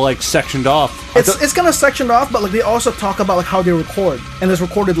was all like sectioned off. It's kind of sectioned off, but like they also talk about like how they record, and it's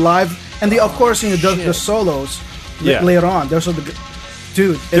recorded live, and they of course the solos later on. There's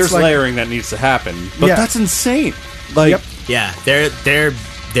there's like, layering that needs to happen, but that's insane. Like, yeah, they're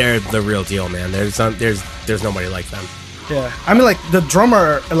the real deal, man. There's nobody like them. Yeah, I mean, like the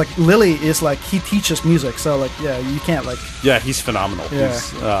drummer, like Lily, is like he teaches music, so like you can't like. Yeah, he's phenomenal. Yeah.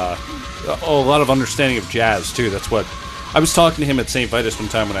 He's a lot of understanding of jazz too. That's what I was talking to him at St. Vitus one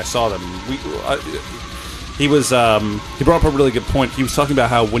time when I saw them. He brought up a really good point. He was talking about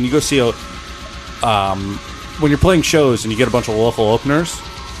how when you go see when you're playing shows and you get a bunch of local openers,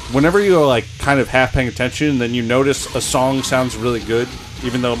 whenever you're like kind of half paying attention, then you notice a song sounds really good,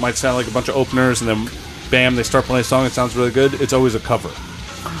 even though it might sound like a bunch of openers, and then bam, they start playing a song that sounds really good. It's always a cover.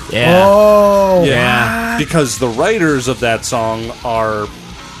 Yeah. Oh. Yeah. Because the writers of that song are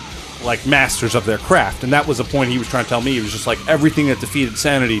like masters of their craft, and that was the point he was trying to tell me. He was just like, everything that Defeated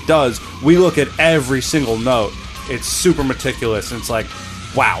Sanity does, we look at every single note. It's super meticulous, and it's like,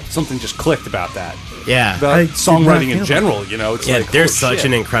 wow, something just clicked about that. Yeah. About songwriting in general, you know. It's like, they're such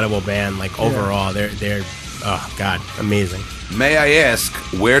an incredible band. Like overall, they're oh god, amazing. May I ask,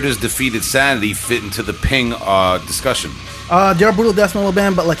 where does Defeated Sanity fit into the Ping discussion? They're a brutal death metal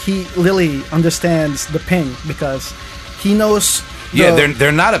band, but like Lily understands the Ping because he knows.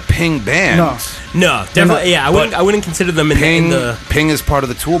 They're not a Ping band. No, definitely. Yeah, I wouldn't consider them in the Ping is part of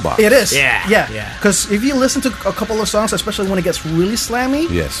the toolbox. It is. Yeah. Because if you listen to a couple of songs, especially when it gets really slammy,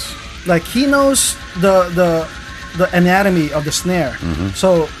 yes, like he knows the anatomy of the snare. Mm-hmm.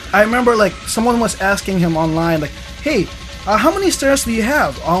 So I remember like someone was asking him online, like, "Hey, how many snares do you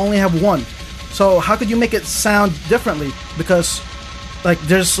have?" "I only have one." "So how could you make it sound differently?" Because like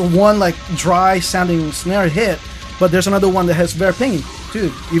there's one like dry sounding snare hit, but there's another one that has very pingy.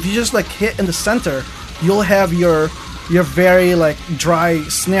 Dude, if you just like hit in the center, you'll have your very like dry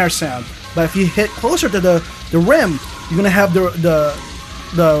snare sound. But if you hit closer to the rim, you're gonna have the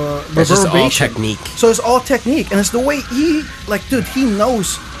it's just all reverberation. technique. So it's all technique, and it's the way he like, dude, he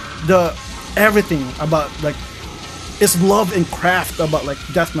knows everything about like. It's love and craft about like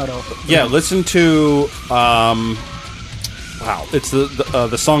death metal. Yeah, listen to it's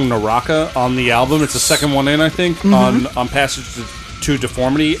the song Naraka on the album. It's the second one in, I think, on Passage to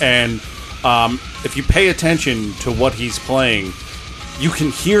Deformity. And if you pay attention to what he's playing, you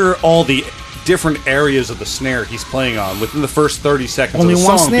can hear all the different areas of the snare he's playing on within the first 30 seconds Only of the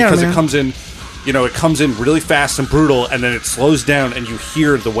one song, snare, because man. it comes in. You know, it comes in really fast and brutal, and then it slows down, and you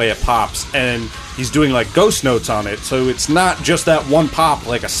hear the way it pops. And he's doing like ghost notes on it, so it's not just that one pop,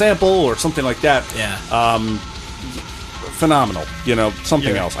 like a sample or something like that. Yeah. Phenomenal. You know,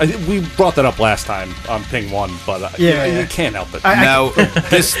 something else. We brought that up last time on Ping 1, but you can't help it. Now,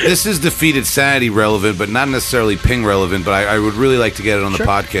 this is Defeated Sanity relevant, but not necessarily Ping relevant. But I would really like to get it on the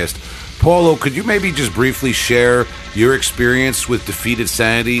podcast. Paulo, could you maybe just briefly share your experience with Defeated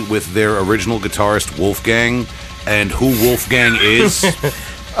Sanity with their original guitarist Wolfgang and who Wolfgang is?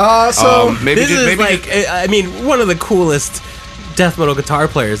 So this is like, I mean, one of the coolest death metal guitar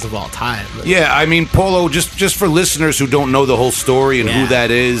players of all time. Yeah, I mean, Paulo, just for listeners who don't know the whole story and who that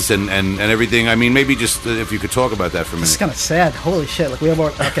is and everything, I mean, maybe just if you could talk about that for a minute. It's kind of sad. Holy shit. Like, we have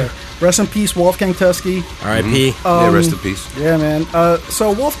our... Okay. Rest in peace, Wolfgang Tusky. R.I.P. Yeah, rest in peace. Yeah, man.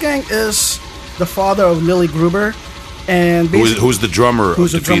 So Wolfgang is the father of Lily Gruber, and who's the drummer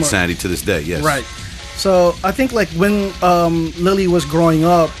of Defeated Sanity to this day, yes. Right. So I think, like, when Lily was growing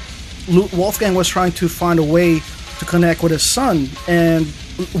up, Wolfgang was trying to find a way to connect with his son, and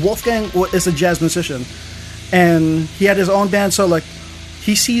Wolfgang is a jazz musician, and he had his own band. So like,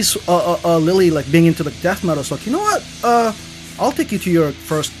 he sees Lily like being into like death metal. So like, you know what? I'll take you to your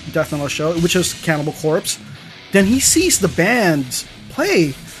first death metal show, which is Cannibal Corpse, Then he sees the bands play,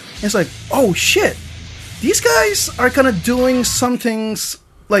 and it's like, oh shit, these guys are kind of doing some things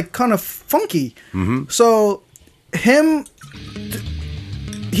like kind of funky. So Wolfgang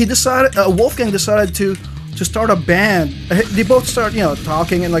decided to start a band. They both start,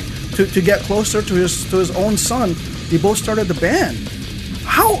 talking and like to get closer to his own son. They both started the band.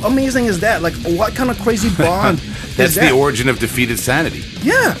 How amazing is that? Like, what kind of crazy bond? That's the origin of Defeated Sanity.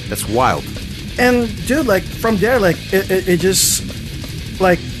 Yeah, that's wild. And dude, like from there, like it just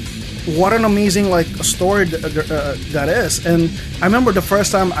like what an amazing like story that is. And I remember the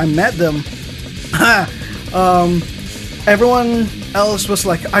first time I met them. Everyone else was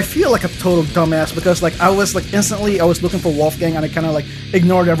like, I feel like a total dumbass because like I was looking for Wolfgang and I kind of like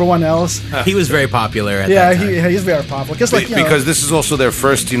ignored everyone else. He was very popular at that time. Yeah, he's very popular. Because this is also their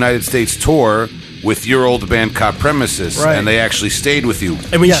first United States tour with your old band Cop Premises, and they actually stayed with you.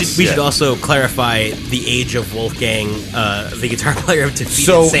 And we should also clarify the age of Wolfgang, the guitar player of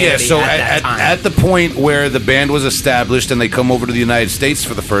Defeated Sanity at the point where the band was established and they come over to the United States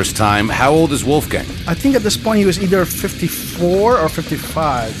for the first time, how old is Wolfgang? I think at this point he was either 54 or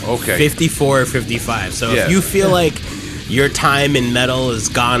 55. Okay. 54 or 55. So if you feel like your time in metal has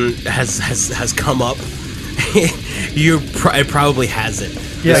come up, it probably hasn't.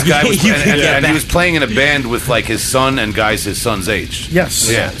 Yeah, this guy was, and he was playing in a band with like his son and guys his son's age. Yes.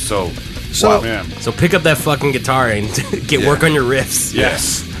 Yeah. So pick up that fucking guitar and get work on your riffs.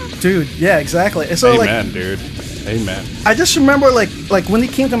 Yes. Dude. Yeah. Exactly. So Amen, dude. Amen. I just remember like when he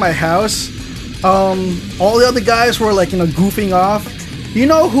came to my house, all the other guys were like goofing off. You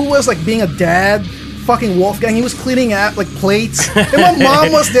know who was like being a dad? Fucking Wolfgang. He was cleaning out like plates, and my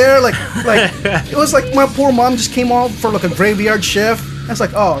mom was there. Like it was like my poor mom just came out for like a graveyard shift. I was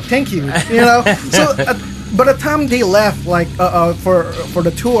like, oh, thank you, So by the time they left, like for the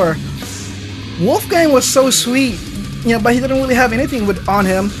tour, Wolfgang was so sweet, but he didn't really have anything on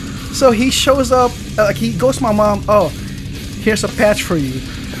him. So he shows up, like he goes to my mom. Oh, here's a patch for you.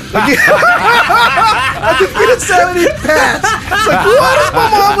 Like, a Defeated Sanity patch. It's like, what is my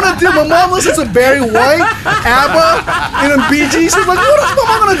mom gonna do? My mom listens to Barry White, ABBA, and then Bee Gees. She's like, what is my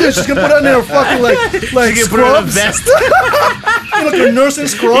mom gonna do? She's gonna put on her fucking like she scrubs. Put on a vest. Like a nursing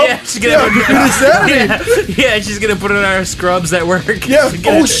scrub. Yeah, she's gonna Defeated Sanity. Yeah, she's gonna put on our scrubs at work. Yeah.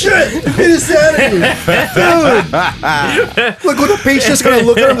 Oh shit, Defeated Sanity, dude. Like when the patient's gonna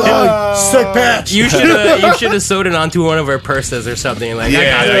look at him like, sick patch. You should have sewed it onto one of our purses or something. Like,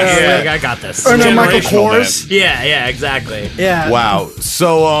 I got this. Or no Michael Kors. Yeah, exactly. Yeah. Wow.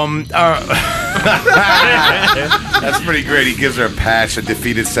 So that's pretty great. He gives her a patch, a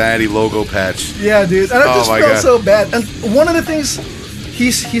Defeated Sanity logo patch. Yeah, dude. And I just felt so bad. And one of the things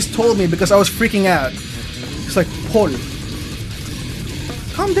he's told me, because I was freaking out, he's like, Paul,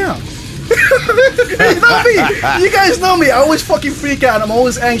 calm down. You know me. You guys know me. I always fucking freak out. I'm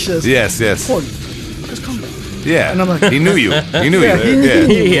always anxious. Yes. Paul, just calm down. Yeah. And I'm like, he knew you. He knew you.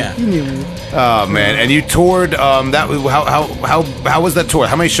 He knew me. Oh man! And you toured. That how was that tour?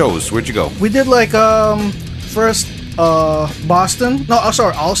 How many shows? Where'd you go? We did like first Boston. No,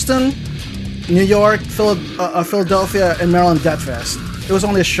 sorry, Austin, New York, Philadelphia, and Maryland Death Fest. It was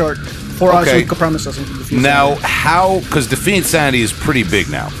only a short 4 hours with Premises. Now, because Defeated Sanity is pretty big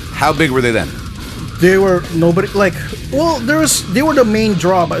now. How big were they then? They were nobody like. Well, they were the main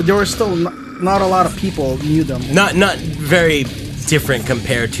draw, but there were still not a lot of people knew them. Not very different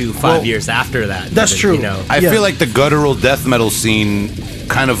compared to 5 years after that. That's true. I feel like the guttural death metal scene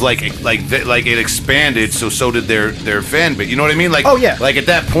kind of like it expanded, so did their fan base. You know what I mean? Like, like at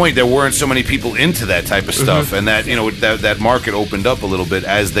that point there weren't so many people into that type of stuff, and that that market opened up a little bit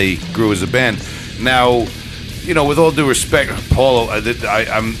as they grew as a band. Now, with all due respect, Paulo,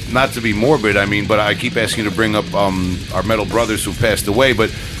 I'm not to be morbid. I mean, but I keep asking you to bring up our metal brothers who passed away,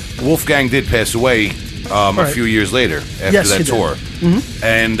 but Wolfgang did pass away a few years later after that tour.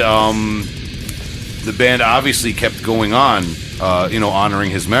 And the band obviously kept going on,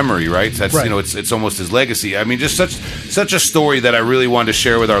 honoring his memory, right? That's it's almost his legacy. I mean, just such a story that I really wanted to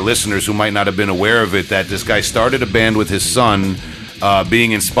share with our listeners who might not have been aware of it, that this guy started a band with his son,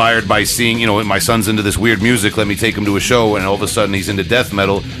 being inspired by seeing, my son's into this weird music, let me take him to a show, and all of a sudden he's into death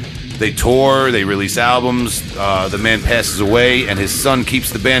metal. They tour, they release albums, the man passes away, and his son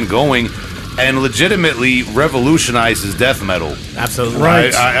keeps the band going and legitimately revolutionizes death metal. Absolutely.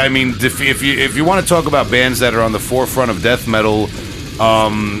 Right. I mean, if you want to talk about bands that are on the forefront of death metal,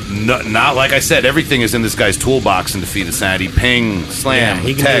 not like I said, everything is in this guy's toolbox in Defeated Sanity. Ping, Slam,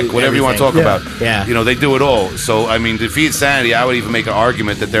 Tech, whatever you want to talk about. Yeah. They do it all. So, I mean, Defeated Sanity, I would even make an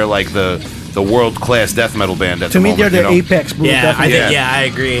argument that they're like the the world class death metal band at To the me, moment. they're the apex. Brutal death metal. I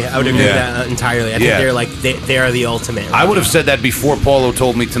agree. I would agree with that entirely. I think they're like they are the ultimate. I would have said that before Paulo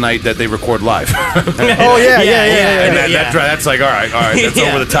told me tonight that they record live. Oh yeah. And that's like all right, that's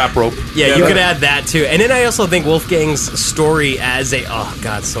over the top rope. Yeah, you could add that too. And then I also think Wolfgang's story as a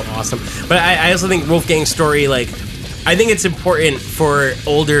so awesome. But I also think Wolfgang's story, like, I think it's important for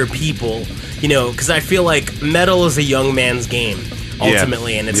older people, you know, because I feel like metal is a young man's game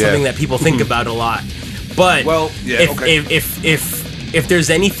ultimately, and it's something that people think about a lot. But if there's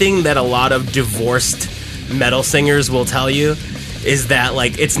anything that a lot of divorced metal singers will tell you, is that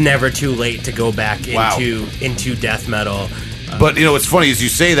like it's never too late to go back into death metal. But you know, it's funny as you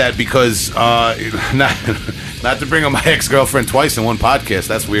say that because not to bring up my ex-girlfriend twice in one podcast.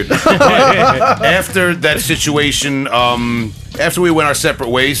 That's weird. But after that situation, after we went our separate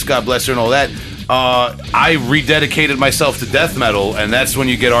ways, God bless her and all that, I rededicated myself to death metal, and that's when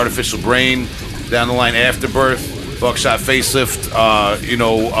you get Artificial Brain, down the line Afterbirth, Buckshot Facelift,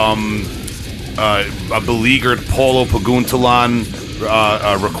 a beleaguered Paulo Paguntalan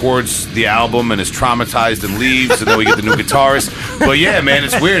records the album and is traumatized and leaves, and then we get the new guitarist. But yeah, man,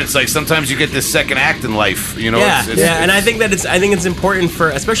 it's weird. It's like sometimes you get this second act in life, you know. And I think that it's important for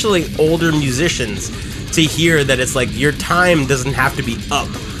especially older musicians to hear that it's like your time doesn't have to be up.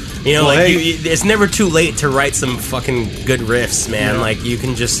 You know, it's never too late to write some fucking good riffs, man. Yeah. Like you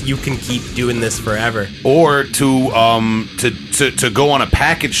can keep doing this forever. Or to go on a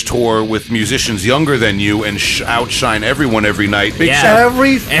package tour with musicians younger than you and outshine everyone every night.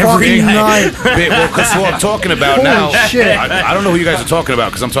 Every fucking night. Well, because what I'm talking about Holy now, shit. I don't know who you guys are talking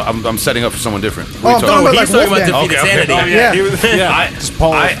about because I'm setting up for someone different. He's talking about Defeated Sanity. Just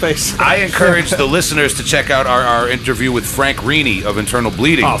Paulo's face. I encourage the listeners to check out our interview with Frank Reaney of Internal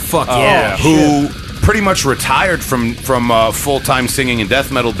Bleeding. Oh, fuck yeah. Who pretty much retired from full-time singing in death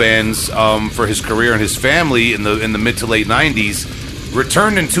metal bands for his career and his family in the mid to late 90s.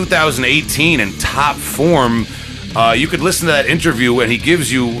 Returned in 2018 in top form. You could listen to that interview, and he gives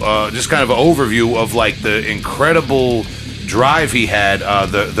you just kind of an overview of like the incredible drive he had.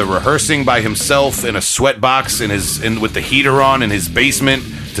 The rehearsing by himself in a sweat box with the heater on in his basement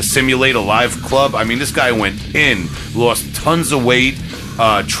to simulate a live club. I mean, this guy went in, lost tons of weight.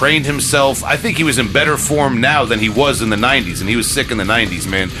 Trained himself. I think he was in better form now than he was in the 90s, and he was sick in the 90s,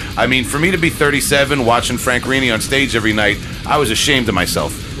 man. I mean, for me to be 37, watching Frank Reaney on stage every night, I was ashamed of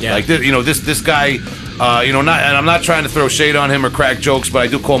myself. Yeah. Like, this guy, and I'm not trying to throw shade on him or crack jokes, but I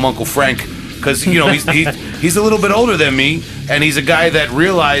do call him Uncle Frank because, he's a little bit older than me, and he's a guy that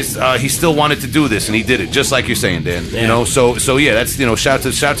realized he still wanted to do this, and he did it, just like you're saying, Dan. Yeah. You know, so yeah, that's, shout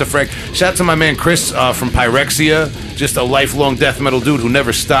to Frank. Shout to my man Chris from Pyrexia, just a lifelong death metal dude who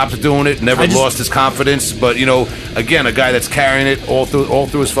never stopped doing it, never lost his confidence, but, again, a guy that's carrying it all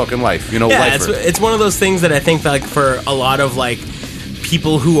through his fucking life, it's one of those things that I think that, like, for a lot of, like,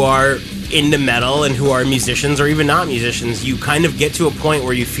 people who are into metal and who are musicians or even not musicians, you kind of get to a point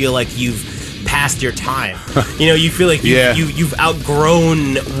where you feel like you've past your time. You feel like you've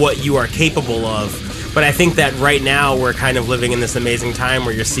outgrown what you are capable of. But I think that right now we're kind of living in this amazing time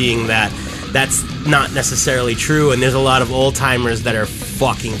where you're seeing that that's not necessarily true, and there's a lot of old timers that are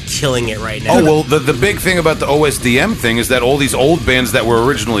fucking killing it right now. Oh, well, the big thing about the OSDM thing is that all these old bands that were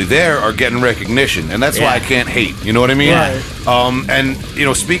originally there are getting recognition, and that's why I can't hate. You know what I mean? Right. And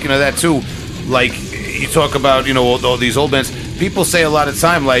speaking of that too, like you talk about all these old bands. People say a lot of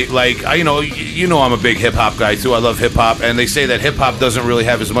time, like I'm a big hip hop guy too. I love hip hop, and they say that hip hop doesn't really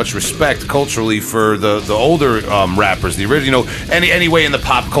have as much respect culturally for the older rappers, the original, anyway in the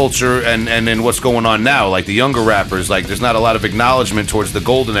pop culture and in what's going on now, like the younger rappers. Like there's not a lot of acknowledgement towards the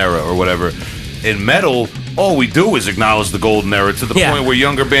golden era or whatever. In metal, all we do is acknowledge the golden era to the point where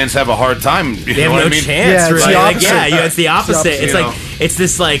younger bands have a hard time. They have no chance. Yeah, really. it's the opposite. It's like it's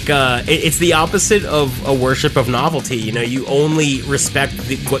this like it's the opposite of a worship of novelty. You only respect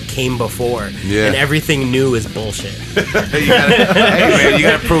what came before, and everything new is bullshit. Hey man, you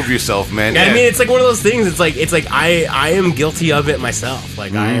gotta prove yourself, man. I mean, it's like one of those things. It's like I am guilty of it myself.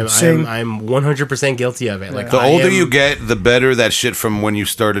 Like I'm 100% guilty of it. Like the older you get, the better that shit from when you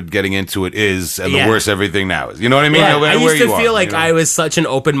started getting into it is, and the worse everything now is. You know what I mean? Yeah, I used to feel like I was such an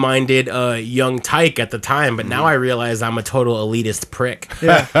open-minded young tyke at the time, but now I realize I'm a total elitist prick.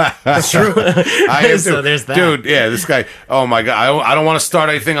 Yeah, that's true. I am so there's that. Dude, yeah, this guy, oh my God. I don't want to start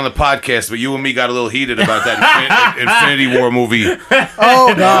anything on the podcast, but you and me got a little heated about that Infinity War movie.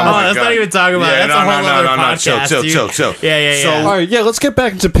 Oh, God. Let's not even talk about it. That's a whole other podcast. Chill. Yeah. So, all right, let's get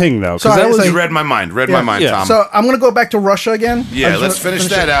back into Ping, though. So that was you read my mind, Tom. So I'm going to go back to Russia again. Yeah, let's finish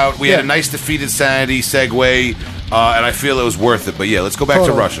that out. We had a nice Defeated Sanity segue. and I feel it was worth it. But yeah, let's go back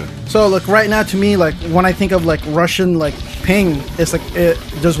to Russia. So look, right now to me, like when I think of like Russian like ping, it's like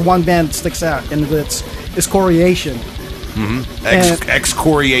there's one band that sticks out, and it's Excoriation.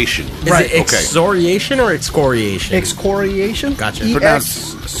 Excoriation. Is it excoriation or excoriation? Excoriation. Gotcha.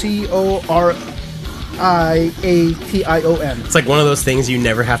 EXCORIATION. It's like one of those things you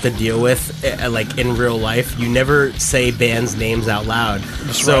never have to deal with, like in real life. You never say bands' names out loud,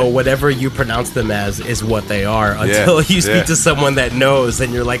 so whatever you pronounce them as is what they are until you speak to someone that knows,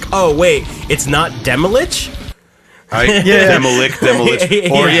 and you're like, oh wait, it's not Demolich? Demolich.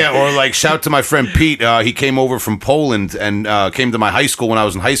 Or like shout to my friend Pete. He came over from Poland and came to my high school when I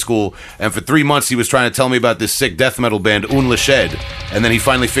was in high school, and for 3 months he was trying to tell me about this sick death metal band Unleashed, and then he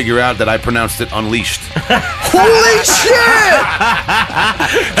finally figured out that I pronounced it Unleashed. Holy shit!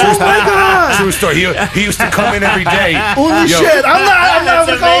 Oh my god! True story. He used to come in every day. Holy shit! I'm not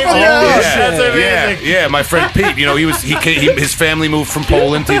gonna call from now. That's amazing. Yeah. My friend Pete. You know, his family moved from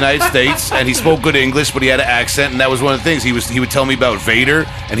Poland to the United States, and he spoke good English, but he had an accent, and that was one of the things. He would tell me about Vader,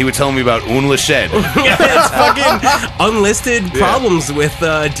 and he would tell me about Unleashed. It's fucking unlisted problems with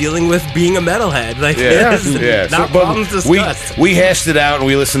dealing with being a metalhead. Like, not problems discussed. We hashed it out, and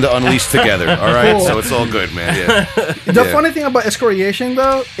we listened to Unleashed together. All right, so it's all good, man. Yeah. The funny thing about Excoriation,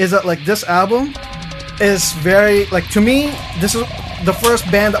 though, is that like this album is very like, to me, this is the first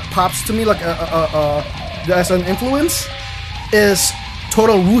band that pops to me like as an influence is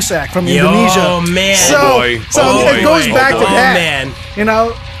Total Rusak from Indonesia. Oh man! So it goes back to that. Man. You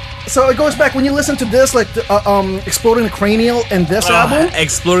know, so it goes back when you listen to this, like Exploding the Cranial and this album.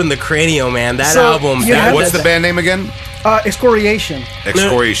 Exploding the Cranial, man. That album. What's the band name again? Excoriation.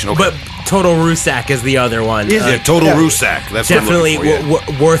 Excoriation. Okay. But Total Rusak is the other one. Total Rusak. That's definitely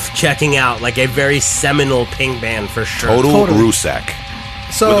worth checking out. Like a very seminal ping band for sure. Total Rusak.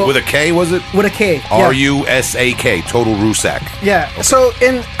 So with a K, was it? With a K. Rusak. Total Rusak. Yeah. Okay. So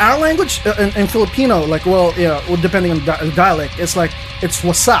in our language, in Filipino, like, depending on the dialect, it's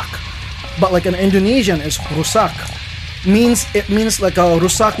wasak, but like in Indonesian, it's rusak. It means like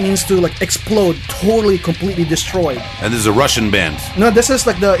rusak means to like explode, totally, completely destroyed. And this is a Russian band. No, this is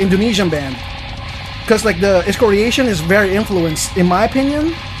like the Indonesian band, because like the Excoriation is very influenced, in my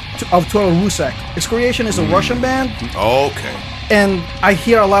opinion, of Total Rusak. Excoriation is a Russian band. Okay. And I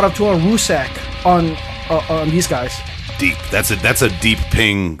hear a lot of Total Rusak on these guys. Deep. That's a deep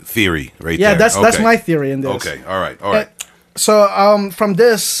ping theory right there. Yeah, that's my theory in this. Okay, all right. So from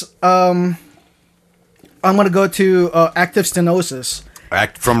this, I'm gonna go to Active Stenosis.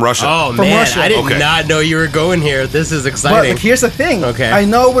 From Russia. Oh from man, Russia. I did not know you were going here. This is exciting. But like, here's the thing. Okay. I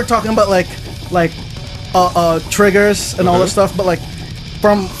know we're talking about like triggers and all that stuff, but like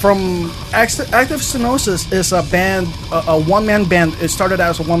from Active Stenosis is a band, a one-man band. It started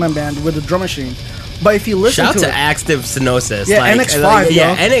out as a one-man band with a drum machine. But if you listen shout to it, Active Stenosis, yeah, like, NX5,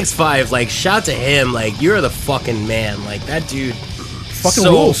 NX5, like shout to him, like you're the fucking man, like that dude, fucking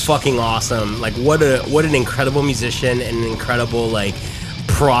so rules. fucking awesome, like what an incredible musician and an incredible like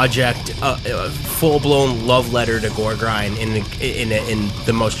project, full blown love letter to gore grind in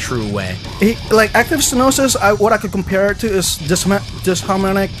the most true way. Like Active Stenosis, what I could compare it to is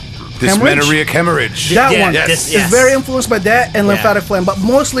Dysharmonic Hemorrhage. That one. Yes. It's very influenced by that and lymphatic phlegm, but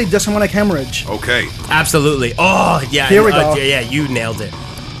mostly Dysharmonic Hemorrhage. Okay. Absolutely. Oh, yeah. Here we go. Yeah, you nailed it.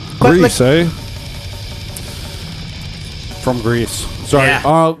 Greece, eh? From Greece. Sorry.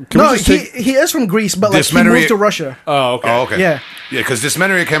 Yeah. He is from Greece, but like he moved to Russia. Oh, okay. Oh, okay. Yeah. Yeah, because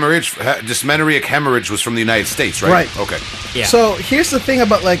dysmenorrheic hemorrhage was from the United States, right? Right. Okay. Yeah. So here's the thing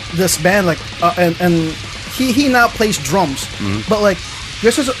about like this band, like and he now plays drums, but like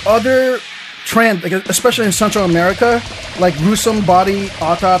this is other trend, like especially in Central America, like Gruesome, Body,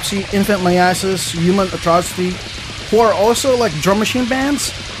 Autopsy, Infant Myiasis, Human Atrocity, who are also like drum machine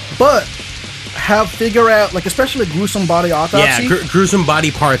bands, but have figured out, like especially Gruesome, Body, Autopsy. Yeah, Gruesome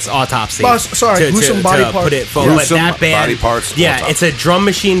Bodyparts Autopsy. Gruesome Bodyparts. Put it forward. But that band, Bodyparts Autopsy. It's a drum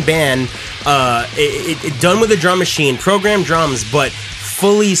machine band, it done with a drum machine, programmed drums, but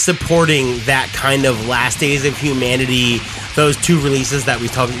fully supporting that kind of Last Days of Humanity, those two releases that we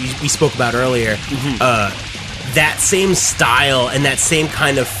spoke about earlier. That same style and that same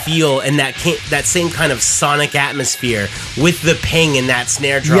kind of feel and that same kind of sonic atmosphere with the ping and that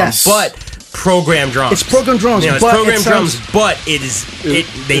snare drum, but programmed drums. It's programmed drums, it's programmed drums, but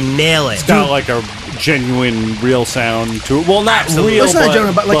they nail it. It's got like a genuine real sound to it. Well, not real, it's not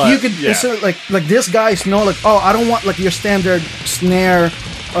genuine, but like you could, yeah. like this guys know, like, oh, I don't want like your standard snare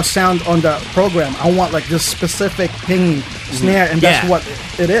or sound on the program. I want like this specific ping snare, and that's what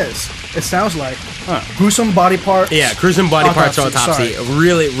it is. It sounds like Gruesome Body Part. Yeah, Gruesome Bodyparts Autopsy.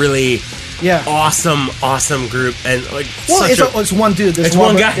 Really, really Yeah. Awesome group. And like, well, it's one dude. It's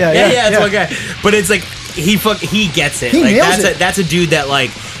one guy. Yeah, it's one guy. But it's like he gets it. He like nails it. That's a dude that like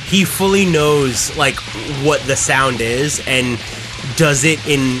he fully knows like what the sound is and does it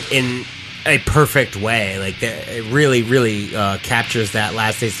in a perfect way. Like it really captures that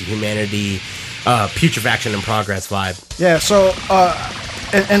Last Taste of Humanity, putrefaction in progress vibe. Yeah. So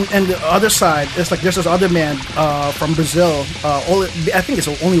and the other side, it's like there's this other man from Brazil. I think it's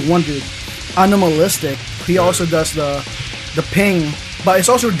only one dude, Anomalistic. He also does the ping, but it's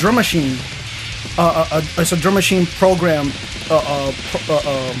also a drum machine. It's a drum machine program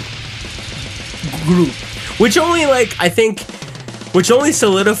group, which only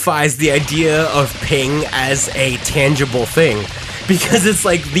solidifies the idea of ping as a tangible thing, because it's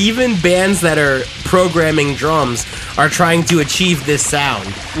like even bands that are programming drums are trying to achieve this sound.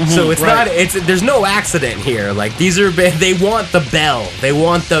 So it's not. There's no accident here. Like these are they want the bell. They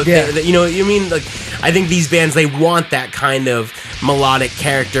want the you know what you mean. Like I think these bands, they want that kind of melodic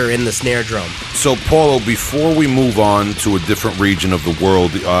character in the snare drum. So, Paulo, before we move on to a different region of the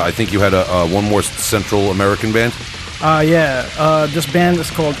world, I think you had one more Central American band? This band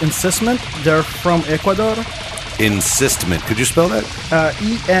is called Encystment. They're from Ecuador. Encystment. Could you spell that?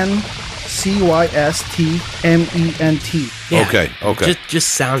 Encystment. Yeah. Okay. Just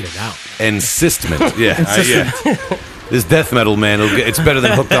sound it out. Encystment. Yeah. This death metal, man, it's better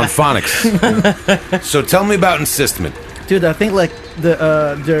than Hooked on Phonics. So tell me about Encystment. Dude, I think like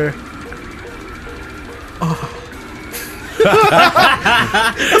they're.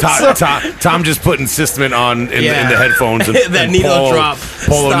 Tom just put Encystment on in the headphones. And, that and needle drop.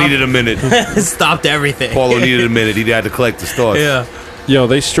 Paulo needed a minute. Stopped everything. Paulo needed a minute. He had to collect his thoughts. Yeah. Yo,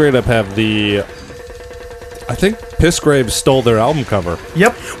 they straight up have I think Pissgrave stole their album cover.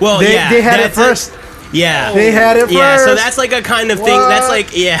 Yep. Well, they had it first. Yeah. They had it first. Yeah, so that's like a kind of thing. That's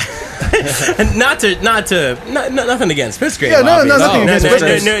like, nothing against Pissgrave. Yeah, nothing against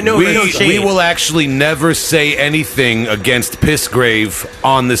Pissgrave. No shade. We will actually never say anything against Pissgrave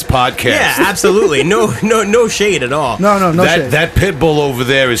on this podcast. Yeah, absolutely. No shade at all. No shade. That pit bull over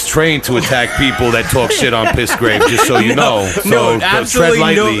there is trained to attack people that talk shit on Pissgrave, just so you know. So absolutely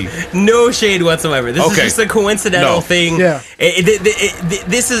tread lightly. No shade whatsoever. This is just a coincidental thing. Yeah.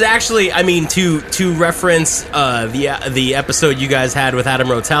 This is actually, I mean, to reference the episode you guys had with Adam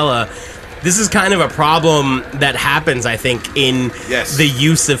Rotella, this is kind of a problem that happens, I think, in the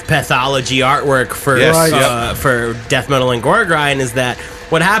use of pathology artwork for death metal and gore grind, is that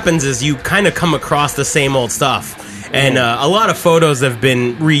what happens is you kind of come across the same old stuff. And a lot of photos have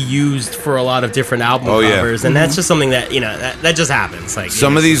been reused for a lot of different album covers, and that's just something that that just happens. Like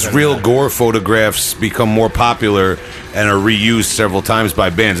some of these real gore photographs become more popular and are reused several times by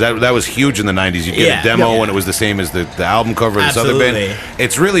bands. That was huge in the 90s. You get a demo and it was the same as the album cover of this other band.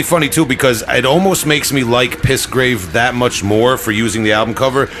 It's really funny too, because it almost makes me like Pissgrave that much more for using the album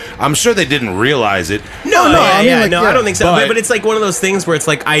cover. I'm sure they didn't realize it. I don't think so. But it's like one of those things where it's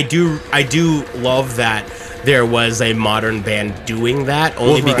like I do love that there was a modern band doing that,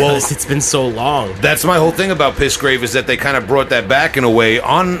 only because it's been so long. That's my whole thing about Pissgrave, is that they kind of brought that back in a way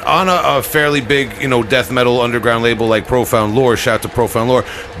on a fairly big, death metal underground label like Profound Lore. Shout to Profound Lore.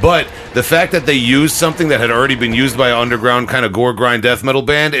 But the fact that they used something that had already been used by an underground kind of gore grind death metal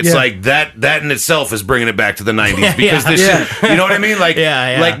band, it's like that in itself is bringing it back to the 90s, because this shit, you know what I mean? Like,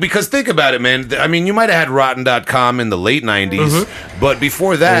 like, because think about it, man. I mean, you might have had Rotten.com in the late 90s, but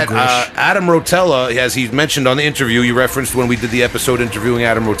before that, Adam Rotella, as he mentioned on the interview you referenced when we did the episode interviewing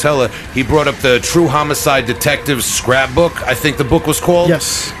Adam Rotella, he brought up the True Homicide Detectives scrapbook, I think the book was called.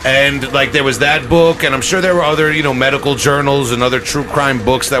 Yes. And like there was that book, and I'm sure there were other, medical journals and other true crime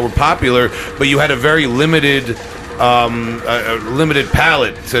books that were popular, but you had a very limited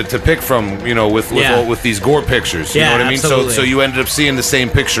palette to pick from, with these gore pictures. You know what I mean? Absolutely. So you ended up seeing the same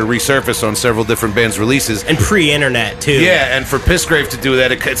picture resurface on several different bands' releases. And pre-internet, too. Yeah, and for Pissgrave to do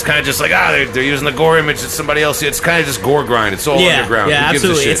that, it's kind of just like, they're using the gore image, it's somebody else. It's kind of just gore grind. It's all underground. Yeah, Who gives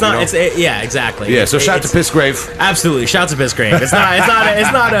absolutely. a shit, it's not. Exactly. Yeah. So shout to Pissgrave. Absolutely, shout to Pissgrave. It's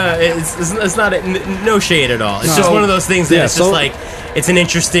not no shade at all. It's just one of those things that it's just like, it's an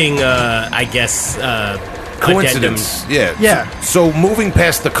interesting, I guess, coincidence. addendum. Yeah. So moving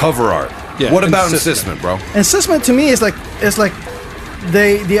past the cover art, what about Encystment, bro? Encystment to me is like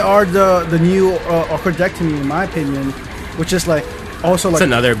they are the new Orchidectomy, in my opinion, which is like also like it's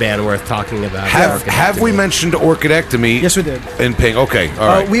another band worth talking about. Have we mentioned Orchidectomy? Yes, we did. In Ping. Okay, all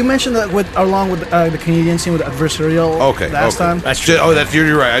right. We mentioned that along with the Canadian scene with Adversarial last time. That's true.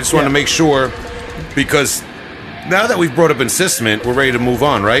 You're right. I just want to make sure, because now that we've brought up Encystment, we're ready to move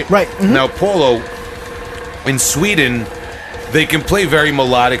on, right? Right. Now, Paulo, in Sweden, They can play very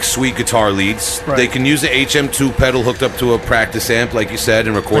melodic, sweet guitar leads. Right. They can use the HM2 pedal hooked up to a practice amp, like you said,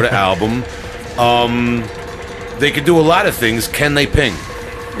 and record an album. They can do a lot of things. Can they ping?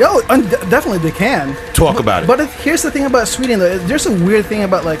 Yo, definitely they can. Talk about it. But here's the thing about Sweden. There's a weird thing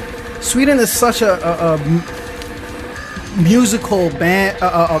about, like, Sweden is such a musical band,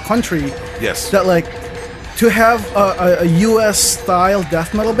 a country. Yes. That, like, to have a U.S. style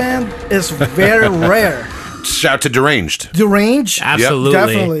death metal band is very rare. Shout to Deranged. Deranged? Absolutely.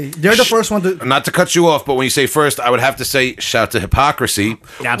 Definitely. They're the first one to... Not to cut you off, but when you say first, I would have to say shout to Hypocrisy.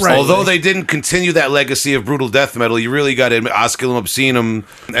 Absolutely. Although they didn't continue that legacy of brutal death metal, you really got to admit, Osculum Obscenum,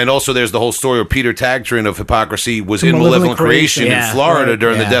 and also there's the whole story of Peter Tagtrin of Hypocrisy was in Malevolent Creation in Florida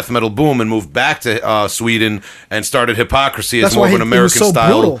during the death metal boom and moved back to Sweden and started Hypocrisy as more of an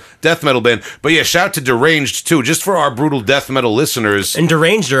American-style death metal band. But yeah, shout to Deranged, too, just for our brutal death metal listeners. And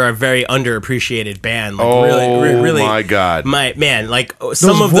Deranged are a very underappreciated band. Like, really, my God. Like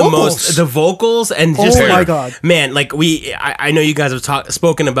some of the vocals and just my God. Man, like I know you guys have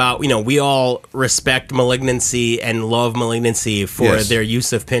spoken about, we all respect Malignancy and love Malignancy for their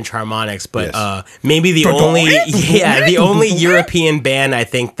use of pinch harmonics, but maybe the only European band I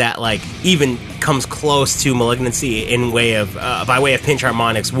think that like even comes close to Malignancy in way of by way of pinch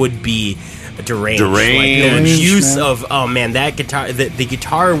harmonics would be Deranged. Like the use of that guitar, the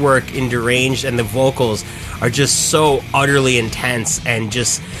guitar work in Deranged and the vocals are just so utterly intense, and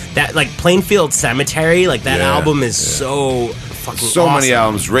just that like Plainfield Cemetery, like that album is so fucking awesome. Many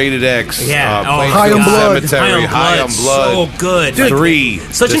albums, Rated X, High on Blood, Cemetery, High on Blood, so good. Dude, 3,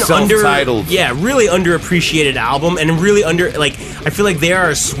 such an really underappreciated album, and really I feel like they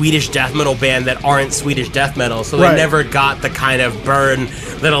are a Swedish death metal band that aren't Swedish death metal, so they never got the kind of burn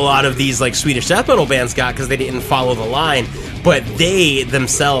that a lot of these like Swedish death metal bands got because they didn't follow the line. But they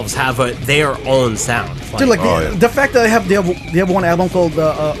themselves have their own sound. Dude, the fact that they have one album called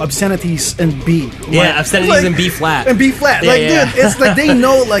Obscenities in B. Yeah, Obscenities in B flat. In B flat. Dude, it's like they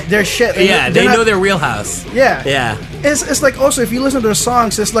know like their shit. They know their wheelhouse. Yeah. Yeah. It's like also if you listen to their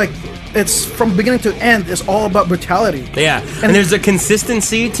songs, it's like it's from beginning to end. It's all about brutality. Yeah, and there's a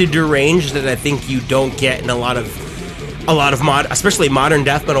consistency to Deranged that I think you don't get in a lot of especially modern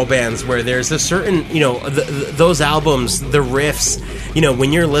death metal bands, where there's a certain, those albums, the riffs,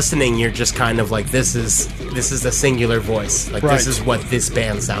 when you're listening, you're just kind of like, this is a singular voice. Like, this is what this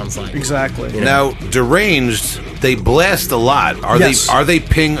band sounds like. Exactly. Now, Deranged, they blast a lot. Are they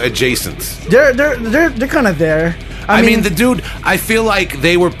ping adjacent? They're kind of there. I mean, the dude, I feel like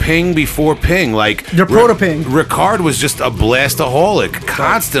they were ping before ping. Like, they're proto-ping. Ricard was just a blastaholic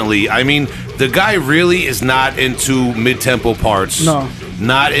constantly. I mean, the guy really is not into mid-tempo parts. No.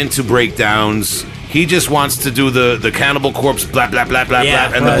 Not into breakdowns. He just wants to do the Cannibal Corpse blah blah blah blah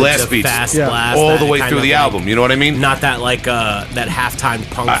blah and the blast beats blast, all the way through the album. You know what I mean? Not that like that halftime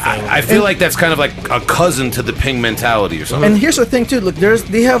punk thing. I feel like that's kind of like a cousin to the ping mentality or something. And here's the thing too. Look,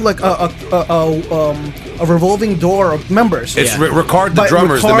 they have like a revolving door of members. It's Ricard the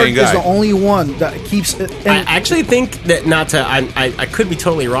drummer is the main guy. Is the only one that keeps it. I actually think that I could be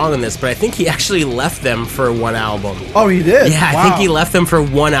totally wrong on this, but I think he actually left them for one album. Oh, he did. Yeah, I think he left them for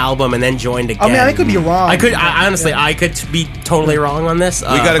one album and then joined again. I mean, I could be wrong. I could be totally wrong on this. We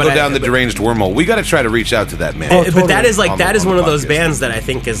got to go down the Deranged wormhole. We got to try to reach out to that man. But that is like that is one of those bands that I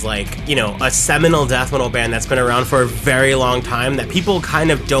think is like a seminal death metal band that's been around for a very long time that people kind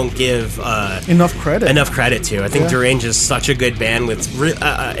of don't give enough credit to. I think Deranged is such a good band with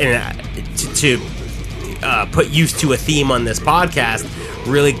to put use to a theme on this podcast.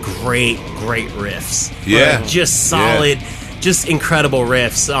 Really great riffs. Yeah, just solid. Yeah. Just incredible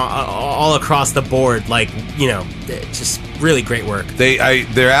riffs all across the board, just really great work.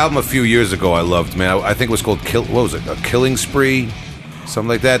 Their album a few years ago I loved, man. I think it was called A Killing Spree, something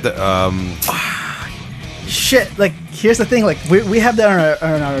like that. Shit, like here's the thing, like we have that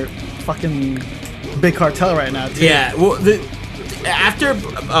on our fucking big cartel right now too. Yeah, well, after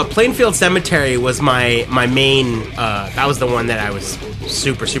Plainfield Cemetery was my main. That was the one that I was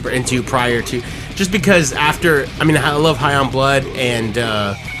super into prior to. Just because I love High on Blood and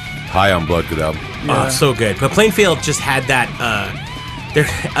High on Blood, good album. Oh, so good. But Plainfield just had that.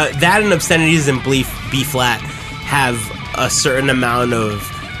 That and Obscenities and B flat have a certain amount of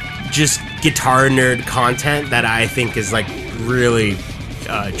just guitar nerd content that I think is like really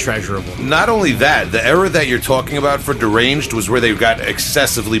treasurable. Not only that, the era that you're talking about for Deranged was where they got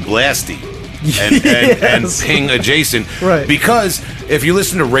excessively blasty. And ping adjacent. Right. Because if you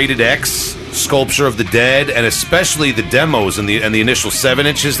listen to Rated X, Sculpture of the Dead, and especially the demos and the initial 7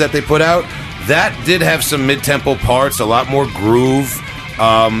 inches that they put out, that did have some mid-tempo parts, a lot more groove,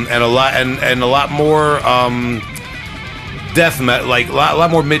 and a lot more death metal, like a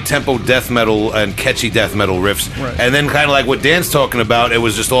lot more mid-tempo death metal and catchy death metal riffs. Right. And then kind of like what Dan's talking about, it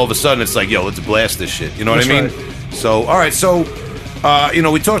was just all of a sudden it's like, yo, let's blast this shit. You know what I mean? Right. So, all right, so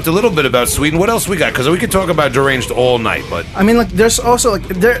we talked a little bit about Sweden. What else we got? Because we could talk about Deranged all night, but I mean, like, there's also like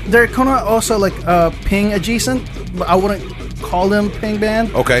they're kind of also like ping adjacent, but I wouldn't call them ping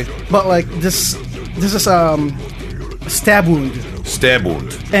band. okay, But like this is Stabwound.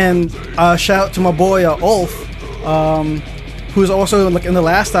 Stabwound. And shout out to my boy Ulf, who's also like in the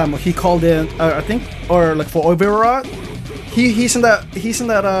last time he called in, I think, or like for Overrot. He's in that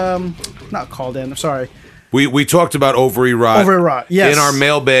not called in. I'm sorry. We talked about Ovary Rot. Ovary Rot, yes. In our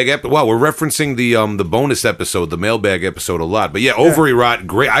mailbag well, we're referencing the bonus episode, the mailbag episode a lot. But yeah, Ovary Rot,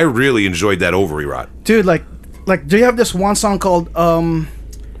 great. I really enjoyed that Ovary Rot. Dude, like do you have this one song called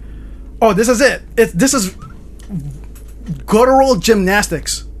this is it. This is guttural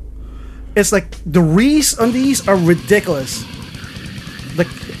gymnastics. It's like the reeds on these are ridiculous. Like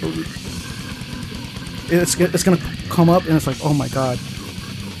it's gonna come up and it's like, oh my god.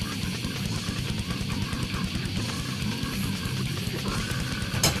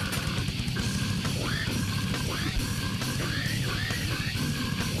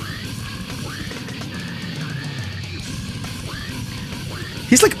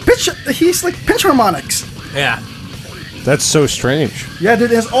 He's like pinch harmonics. Yeah. That's so strange. Yeah,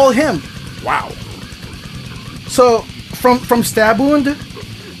 dude, it's all him. Wow. So from Stabwound,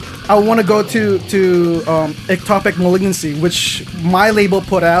 I want to go to Ectopic Malignancy, which my label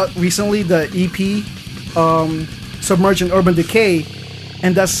put out recently, the EP, Submerged in Urban Decay,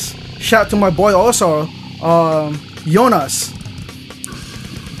 and that's shout to my boy also, Jonas.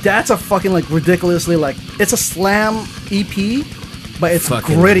 That's a fucking like ridiculously like it's a slam EP, but it's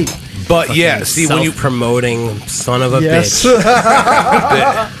Fucking gritty. But yeah, see when you promoting son of a Yes.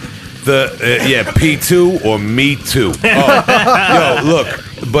 bitch. P2 or Me Too. Oh, yo, look,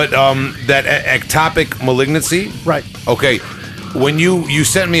 but that Ectopic Malignancy, Right. Okay, when you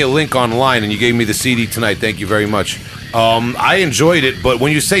sent me a link online and you gave me the CD tonight, thank you very much. I enjoyed it, but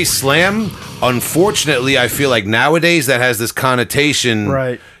when you say slam, unfortunately, I feel like nowadays that has this connotation,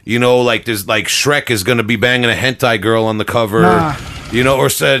 Right. You know, like there's like Shrek is gonna be banging a hentai girl on the cover. Nah. You know, or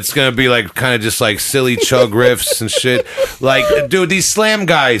it's gonna be like kind of just like silly chug riffs and shit. Like, dude, these slam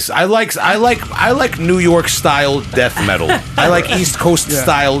guys, I like New York style death metal. I like East Coast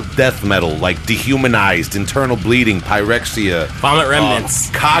style death metal, like Dehumanized, Internal Bleeding, Pyrexia, Vomit Remnants,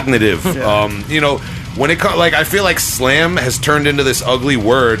 Cognitive. You know, when it like I feel like slam has turned into this ugly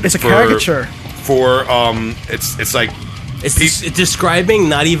word. It's a caricature. For it's like it's describing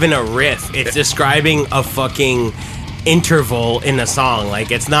not even a riff. It's describing a fucking interval in a song.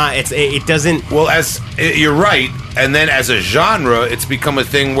 Like it doesn't. Well, you're right, and then as a genre, it's become a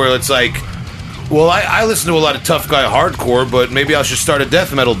thing where it's like, well, I listen to a lot of tough guy hardcore, but maybe I should start a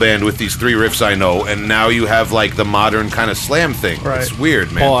death metal band with these three riffs I know, and now you have like the modern kind of slam thing. Right. It's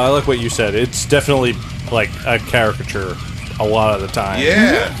weird, man. Paul, I like what you said. It's definitely like a caricature a lot of the time.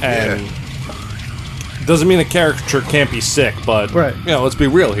 Yeah, and doesn't mean a caricature can't be sick, but Right. you know, let's be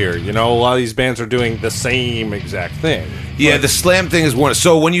real here. You know, a lot of these bands are doing the same exact thing. Yeah, the slam thing is one.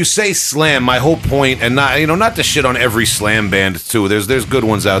 So when you say slam, my whole point, and not to shit on every slam band too. There's good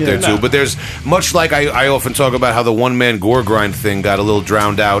ones out there too, but there's much like I often talk about how the one man gore grind thing got a little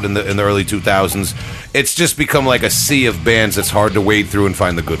drowned out in the early 2000s. It's just become like a sea of bands that's hard to wade through and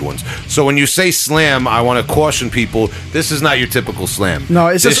find the good ones. So when you say slam, I want to caution people: this is not your typical slam. No,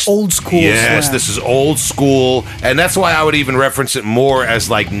 it's just old school. Yes, slam. this is old school, and that's why I would even reference it more as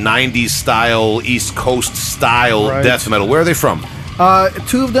like 90s style, East Coast style death metal. Where are they from?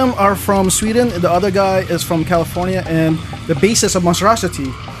 Two of them are from Sweden. The other guy is from California, and the bassist of Monstrosity,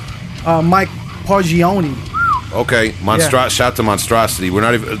 Mike Poggioni. Okay, shout to Monstrosity. We're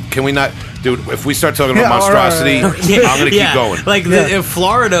not even. Can we not, dude? If we start talking about Monstrosity, right. I'm gonna keep going. Like if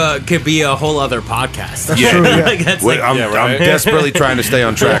Florida could be a whole other podcast. That's true, yeah. Like, that's I'm desperately trying to stay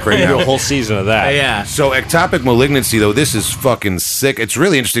on track right Do a now. whole season of that. Yeah. So Ectopic Malignancy, though, this is fucking sick. It's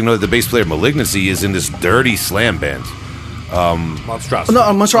really interesting to know that the bass player of Malignancy is in this dirty slam band. Monstrosity.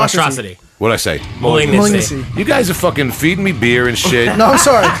 No, Monstrosity. Monstrosity. What'd I say? Malignancy. You guys are fucking feeding me beer and shit. No, I'm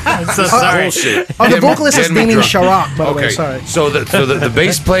sorry. So sorry. Bullshit. The vocalist is Getting me Damien drunk. Chirac, by the way. Okay, Sorry. so the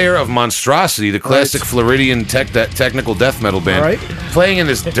bass player of Monstrosity, the classic Floridian technical death metal band, Right. playing in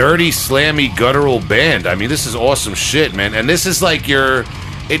this dirty, slammy, guttural band. I mean, this is awesome shit, man. And this is like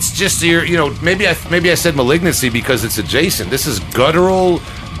it's just your, you know, maybe I said Malignancy because it's adjacent. This is guttural,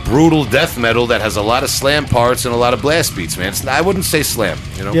 brutal death metal that has a lot of slam parts and a lot of blast beats, man. I wouldn't say slam,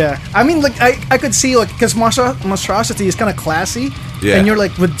 you know? Yeah, I mean, like I could see like because Monstrosity is kind of classy, Yeah. and you're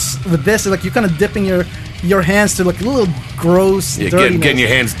like with this, like you're kind of dipping your your hands to like a little gross. Yeah, dirtiness. getting your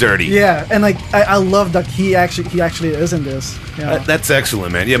hands dirty. Yeah, and like I love that he actually is in this. Yeah. That's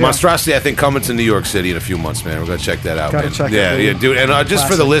excellent, man. Yeah, Monstrosity, I think, coming to New York City in a few months, man. We're gonna check that out, Gotta man. check it, yeah, dude. dude. And just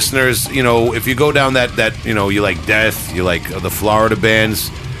for the Classic. listeners, if you go down that you like Death, you like the Florida bands,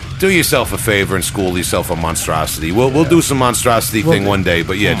 do yourself a favor and school yourself a Monstrosity. We'll do some Monstrosity thing one day,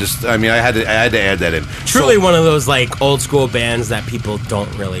 but yeah, just I had to add that in. Truly one of those like old school bands that people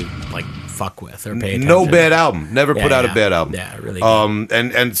don't really like fuck with or pay attention. No bad album. Never put out a bad album. Yeah, really.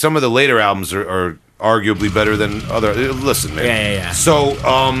 And some of the later albums are arguably better than other. Listen, man. Yeah. So,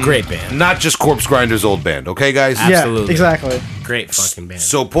 great band. Not just Corpse Grinder's old band, okay, guys? Absolutely. Yeah, exactly. Great fucking band.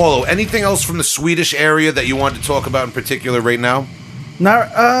 So, Paulo, anything else from the Swedish area that you want to talk about in particular right now?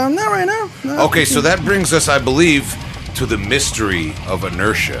 Not right now. No. Okay, so that brings us, I believe, to the mystery of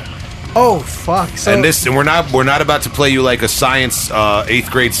inertia. Oh fuck! So, And we're not about to play you like a science 8th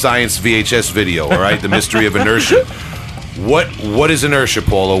grade science VHS video, all right? The mystery of inertia. What is inertia,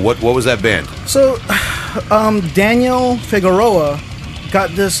 Paulo? What was that band? So, Daniel Figueroa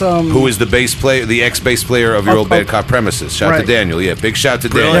got this. Who is the bass player, the ex-bass player of your old band called Premises? Shout to Right. Daniel. Yeah, big shout to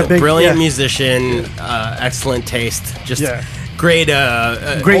Daniel. Brilliant yeah. musician, excellent taste. Just Yeah. great,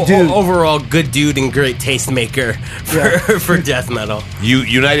 Great dude. overall good dude and great tastemaker for death metal.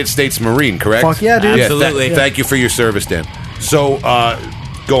 United States Marine, correct? Fuck yeah, dude. Absolutely. Thank you for your service, Dan. So,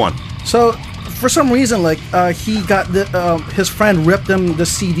 go on. So, for some reason, like he got his friend ripped him the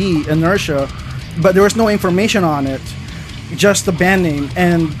CD Inertia, but there was no information on it, just the band name.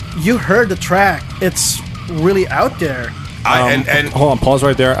 And you heard the track; it's really out there. And Hold on, pause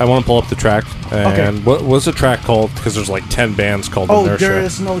right there. I want to pull up the track. And Okay. what's the track called? Because there's like 10 bands called Oh, Inertia. there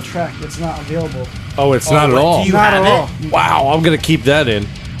is no track; it's not available. Oh, it's not at all. Do you Not have at all. it? Wow, I'm gonna keep that in.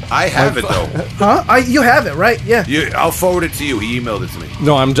 I have it though. Huh? You have it, right? Yeah. I'll forward it to you. He emailed it to me.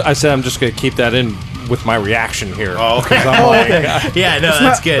 No, I said I'm just gonna keep that in with my reaction here. Oh, okay. 'Cause I'm like, Okay. Yeah, no, It's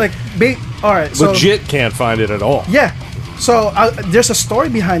that's not, good. Like, all right. So, legit can't find it at all. Yeah. So there's a story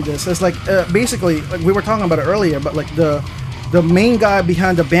behind this. It's like basically, like we were talking about it earlier, but like the main guy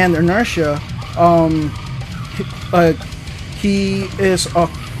behind the band Inertia, he is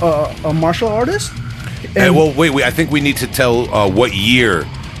a martial artist. And well, wait. I think we need to tell what year.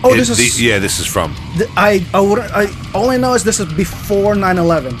 Oh, this is- this is from. I all I know is this is before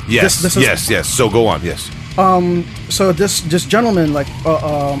 9/11. Yes, This is, yes. So go on. Yes. So this gentleman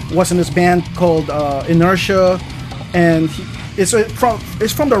was in this band called Inertia, and it's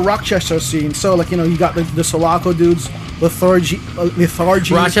from the Rochester scene. So like you got the Sulaco dudes, Lethargy.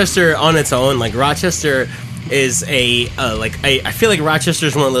 Rochester on its own, like Rochester is I feel like Rochester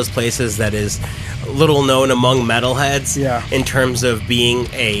is one of those places that is little known among metalheads in terms of being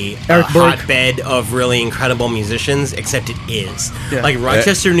a Eric Burke. hotbed of really incredible musicians, except it is. Yeah. Like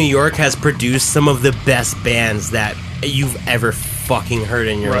Rochester, New York has produced some of the best bands that you've ever fucking heard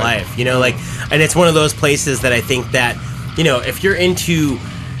in your life. And it's one of those places that I think that, if you're into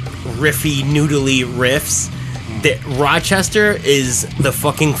riffy, noodly riffs, that Rochester is the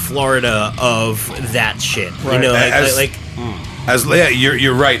fucking Florida of that shit.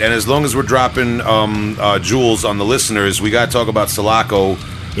 You're right, and as long as we're dropping jewels on the listeners, we got to talk about Sulaco.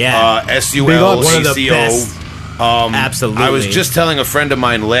 Yeah. SUL, One of the CCO. best. Absolutely. I was just telling a friend of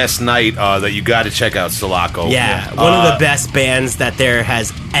mine last night that you got to check out Sulaco. Yeah, one of the best bands that there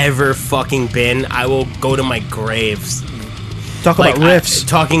has ever fucking been. I will go to my graves. Talk about riffs.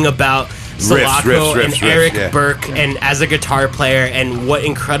 Talking about Sulaco riffs, and Eric yeah. Burke, and as a guitar player, and what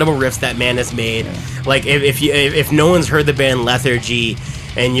incredible riffs that man has made. Like if no one's heard the band Lethargy,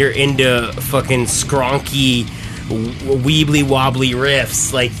 and you're into fucking skronky, weebly wobbly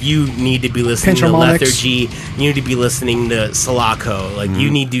riffs, like you need to be listening to Lethargy. You need to be listening to Sulaco. Like you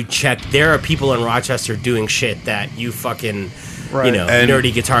need to check. There are people in Rochester doing shit that you fucking. Right. And-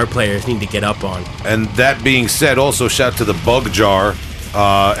 nerdy guitar players need to get up on. And that being said, also shout to the Bug Jar.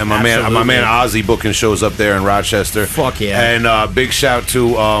 And my man Ozzy booking shows up there in Rochester. Fuck yeah. And big shout to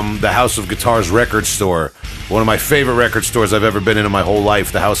the House of Guitars record store. One of my favorite record stores I've ever been in my whole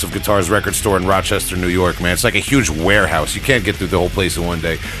life. The House of Guitars record store in Rochester, New York, man. It's like a huge warehouse. You can't get through the whole place in one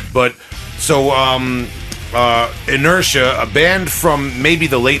day. But so Inertia, a band from maybe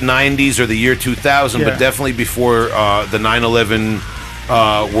the late 90s or the year 2000, but definitely before the 9/11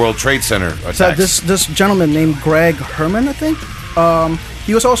 World Trade Center attacks. So this gentleman named Greg Herman, I think.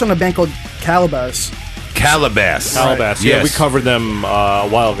 He was also in a band called Calabas. Calabas. Calabas. Yes. Yeah, we covered them a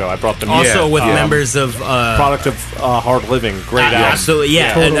while ago. I brought them Also with Yeah. members of Product of Hard Living. Great album. absolutely,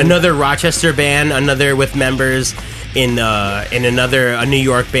 yeah. Totally. Another Rochester band, another with members in a New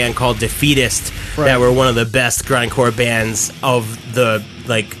York band called Defeatist, that were one of the best grindcore bands of the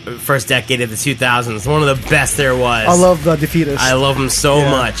first decade of the 2000s. One of the best there was. I love the Defeaters. I love them so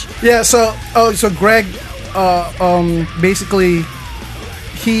much. Yeah. So Greg, basically,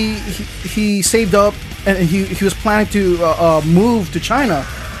 he saved up and he was planning to move to China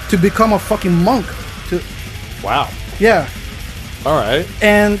to become a fucking monk. Wow. Yeah. All right.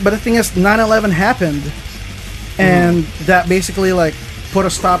 But the thing is, 9/11 happened, and that basically put a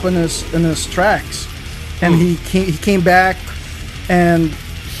stop in his tracks, and he came back, and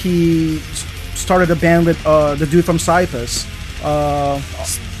he started a band with the dude from Cyprus.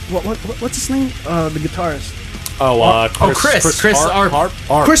 What's his name? The guitarist. Chris Arp.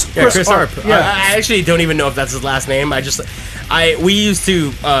 Chris Arp. Yeah. I actually don't even know if that's his last name. We used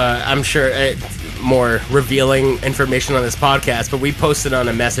to. I'm sure. More revealing information on this podcast, but we posted on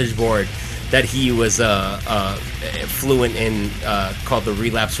a message board that he was fluent in called the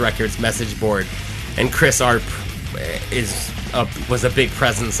Relapse Records message board, and Chris Arp was a big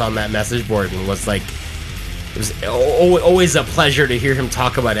presence on that message board, and was it was always a pleasure to hear him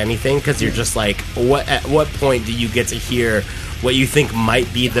talk about anything, because you're just like, at what point do you get to hear what you think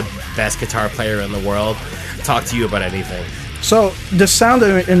might be the best guitar player in the world talk to you about anything? So the sound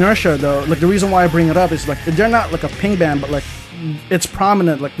of Inertia, though, the reason why I bring it up is they're not a ping band, but it's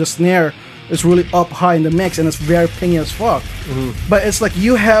prominent. The snare is really up high in the mix, and it's very pingy as fuck. Mm-hmm. But it's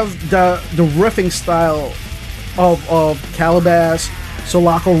you have the riffing style of Calabash,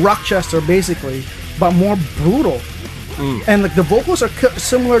 Sulaco, Rochester, basically, but more brutal. And the vocals are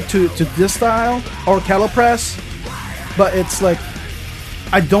similar to this style or Calopress, but it's we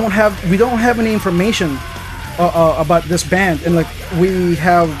don't have any information about this band, and we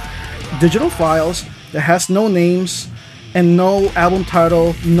have digital files that has no names and no album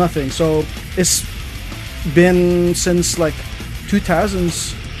title, nothing. So it's been since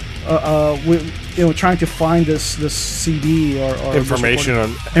 2000s we trying to find this CD or information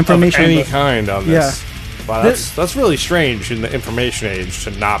of any kind on this. Yeah. Wow, that's really strange in the information age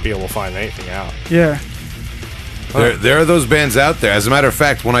to not be able to find anything out. Yeah. There are those bands out there. As a matter of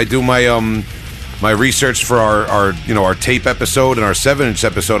fact, when I do my research for our tape episode and our 7-inch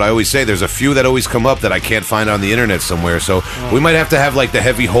episode, I always say there's a few that always come up that I can't find on the internet somewhere. So we might have to have the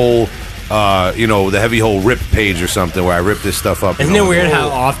Heavy Hole, the Heavy Hole rip page or something where I rip this stuff up. Isn't it weird how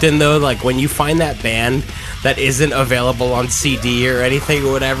often though, when you find that band that isn't available on CD or anything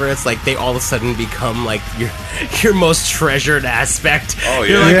or whatever, it's they all of a sudden become your most treasured aspect. Oh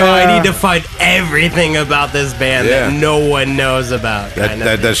yeah. You're I need to find everything about this band that no one knows about.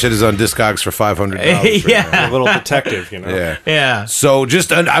 That shit is on Discogs for $500. Yeah, a little detective, Yeah. So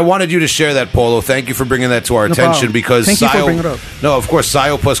I wanted you to share that, Paulo. Thank you for bringing that to our attention, because thank you for bringing it up. No, of course,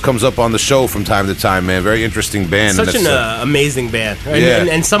 Psyopus comes up on the show from time to time, man. Very interesting band. Such an amazing band. Right? Yeah.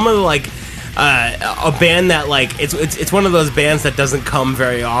 And some of a band that it's one of those bands that doesn't come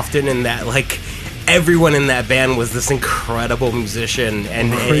very often, and that everyone in that band was this incredible musician,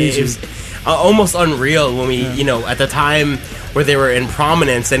 and it was almost unreal when we at the time where they were in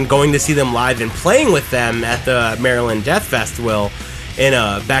prominence, and going to see them live and playing with them at the Maryland Death Festival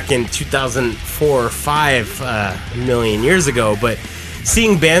back in 2004 or 5 million years ago. But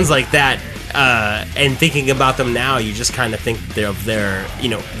seeing bands like that and thinking about them now, you just kind of think of their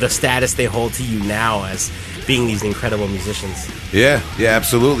the status they hold to you now as being these incredible musicians. Yeah,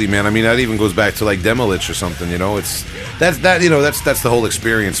 absolutely, man. I mean, that even goes back to Demolich or something. That's the whole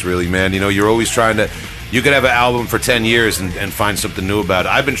experience, really, man. You're always trying to. You could have an album for 10 years and find something new about it.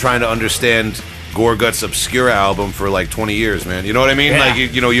 I've been trying to understand Gorgut's Obscura album for 20 years, man. You know what I mean? Yeah.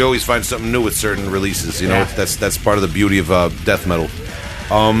 You always find something new with certain releases. That's part of the beauty of death metal.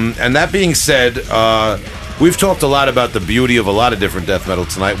 And that being said, we've talked a lot about the beauty of a lot of different death metal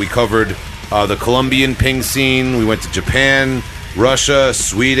tonight. We covered the Colombian ping scene. We went to Japan, Russia,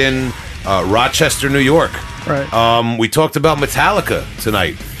 Sweden, Rochester, New York. Right. We talked about Metallica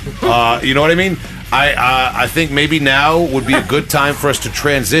tonight. You know what I mean? I think maybe now would be a good time for us to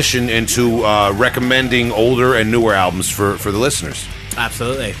transition into recommending older and newer albums for the listeners.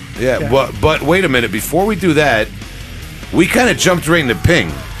 Absolutely. Yeah. But wait a minute. Before we do that, we kind of jumped right into Ping.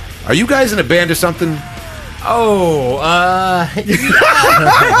 Are you guys in a band or something? Oh,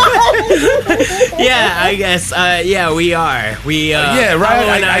 yeah, I guess. Yeah, we are. Yeah,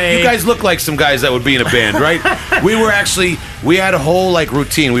 right. You guys look like some guys that would be in a band, right? We had a whole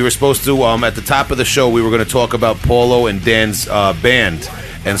routine. We were supposed to at the top of the show we were going to talk about Paulo and Dan's band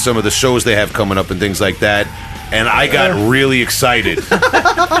and some of the shows they have coming up and things like that. and I got really excited,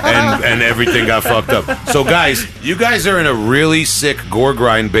 and everything got fucked up. So, guys, you guys are in a really sick gore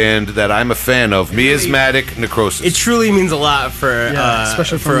grind band that I'm a fan of, Myiasis Necrosis. It truly means a lot for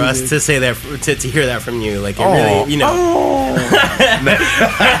especially for us you, to say that, to hear that from you. Like, it really, you know.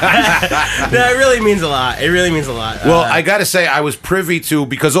 No, it really means a lot. It really means a lot. Well, I gotta say, I was privy to,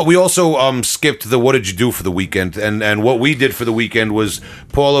 because we also skipped the what did you do for the weekend, and what we did for the weekend was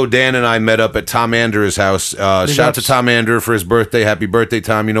Paulo, Dan, and I met up at Tom Ander's house. Shout out to Tom Ander for his birthday. Happy birthday,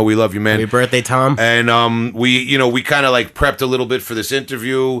 Tom! You know we love you, man. Happy birthday, Tom! And we kind of like prepped a little bit for this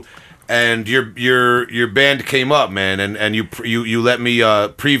interview. And your band came up, man, and you let me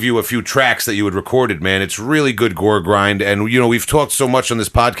preview a few tracks that you had recorded, man. It's really good gore grind, and we've talked so much on this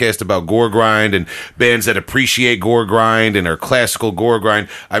podcast about gore grind and bands that appreciate gore grind and are classical gore grind.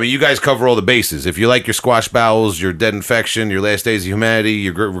 I mean, you guys cover all the bases. If you like your Squash Bowels, your Dead Infection, your Last Days of Humanity,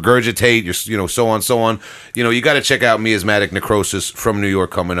 your Regurgitate, your so on, you got to check out Myiasis Necrosis from New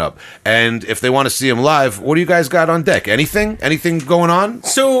York coming up. And if they want to see them live, what do you guys got on deck? Anything going on?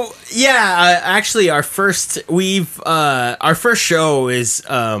 So. Yeah, actually, our first show is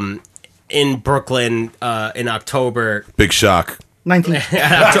in Brooklyn in October. Big shock. 19.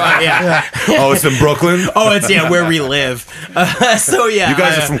 Yeah. Oh, it's in Brooklyn? Oh, it's where we live. So yeah, you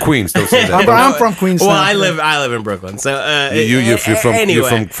guys are from Queens. Don't say that. I'm from Queens. Well, I live in Brooklyn. So you're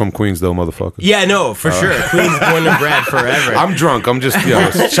anyway. from Queens though, motherfucker. Yeah, no, for sure. Queens, born and bred forever. I'm drunk. I'm just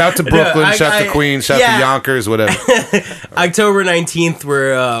shout to Brooklyn, shout to Queens, shout to Yonkers, whatever. October 19th,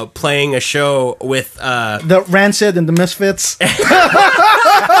 we're playing a show with the Rancid and the Misfits. They're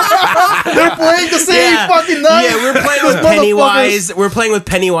playing the same fucking night. Yeah, we're playing with Pennywise. We're playing with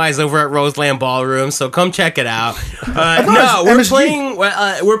Pennywise over at Roseland Ballroom, so come check it out. We're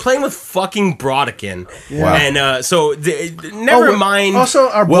playing with fucking Brodekin. Wow. And so never mind. Also,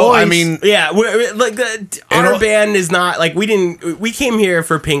 our boys. Well, I mean, yeah, we're like our band is not like we came here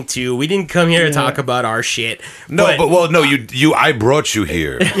for Pink 2. We didn't come here to talk about our shit. I brought you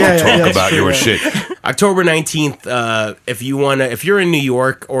here to talk about your shit. October 19th, if you're in New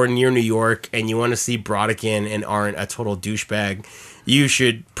York or near New York and you want to see Brodekin and aren't a total douchebag, you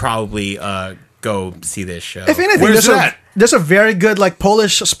should probably go see this show. If anything, there's a very good like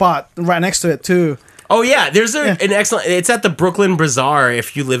Polish spot right next to it too. Oh yeah, there's an excellent. It's at the Brooklyn Bazaar.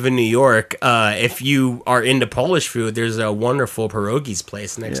 If you live in New York, if you are into Polish food, there's a wonderful pierogies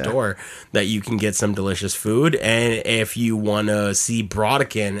place next door that you can get some delicious food. And if you want to see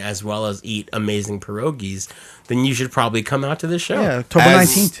Brodekin as well as eat amazing pierogies, then you should probably come out to this show. Yeah, October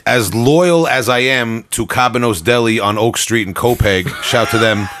 19th. As loyal as I am to Cabanos Deli on Oak Street in Copiague, shout to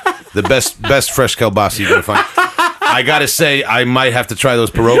them, the best fresh kielbasa you're gonna find. I gotta say, I might have to try those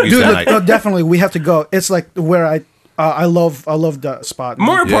pierogies that night. No, definitely, we have to go. It's like where I love the spot.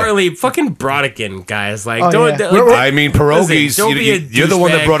 More importantly, fucking Brodekin, guys. Like, I mean, pierogies. Listen, you're the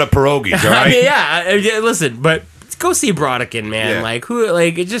one that brought up pierogies, all right? I mean, listen, but go see Brodekin, man. Yeah. Like,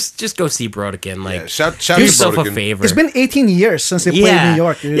 just go see Brodekin. Like, shout do yourself a favor. It's been 18 years since they played in New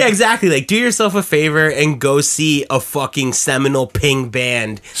York, dude. Yeah, exactly. Like, do yourself a favor and go see a fucking seminal Ping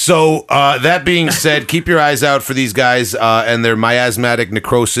band. So, that being said, keep your eyes out for these guys and their Myiasis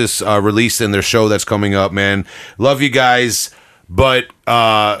Necrosis release and their show that's coming up, man. Love you guys. But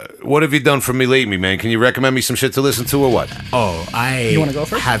what have you done for me lately, man? Can you recommend me some shit to listen to or what? Oh, you want to go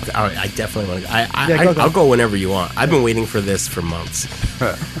first? I definitely want to. I'll go whenever you want. I've been waiting for this for months.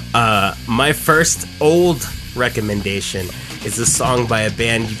 My first old recommendation is a song by a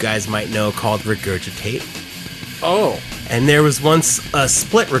band you guys might know called Regurgitate. Oh. And there was once a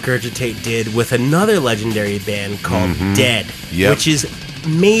split Regurgitate did with another legendary band called Dead, which is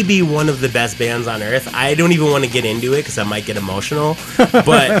maybe one of the best bands on earth. I don't even want to get into it because I might get emotional.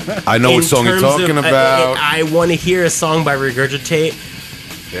 But I know what song you're talking about. I want to hear a song by Regurgitate.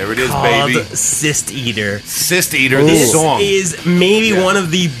 There it is, called baby. Cyst Eater. Cyst Eater, this song is maybe one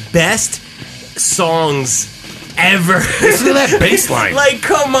of the best songs ever. Listen to that bass line. Like,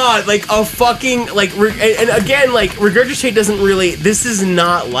 come on. Like, a fucking, like, and again, like, Regurgitate doesn't really, this is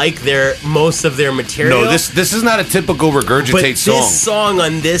not like most of their material. No, this is not a typical Regurgitate song. This song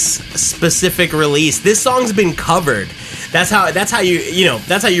on this specific release, this song's been covered. That's how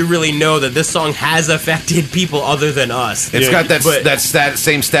you really know that this song has affected people other than us. It's got that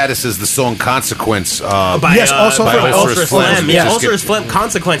same status as the song "Consequence." By Ulcerous Phlegm. Yeah, Ulcerous Phlegm.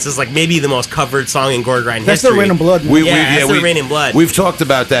 Consequence is like maybe the most covered song in gore grind history. That's the Rain in Blood. That's the Rain in Blood. We've talked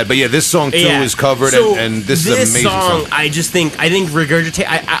about that, but yeah, this song too is covered, and this is an amazing song. I think Regurgitate.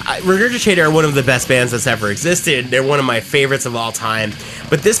 Regurgitate are one of the best bands that's ever existed. They're one of my favorites of all time.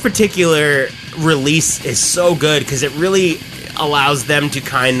 But this particular release is so good because it really allows them to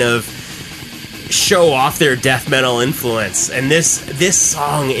kind of show off their death metal influence, and this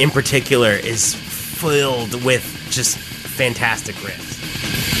song in particular is filled with just fantastic riffs.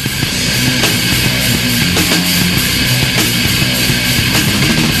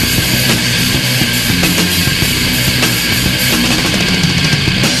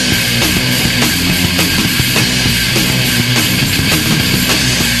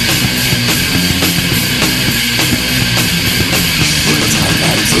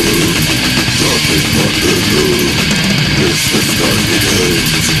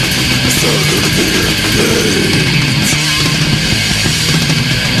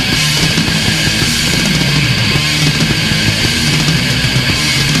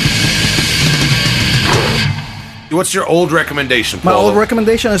 What's your old recommendation, My Paulo? old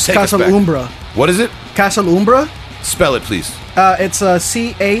recommendation is Take us back. Castleumbra. What is it? Castleumbra. Spell it, please. It's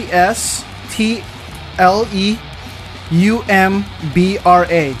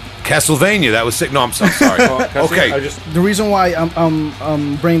CASTLEUMBRA. Castlevania. That was sick. No, I'm so sorry. Okay. The reason why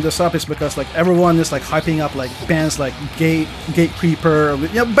I'm bringing this up is because like everyone is like hyping up like bands like Gate Creeper,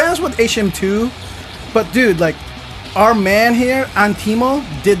 bands with HM2. But dude, like our man here, Antimo,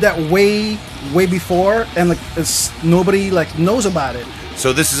 did that way before, and like nobody like knows about it.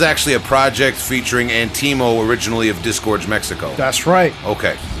 So this is actually a project featuring Antimo, originally of Disgorge, Mexico. That's right.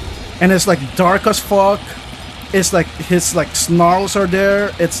 Okay. And it's like dark as fuck. It's like his like snarls are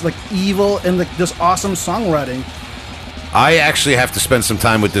there. It's like evil and like this awesome songwriting. I actually have to spend some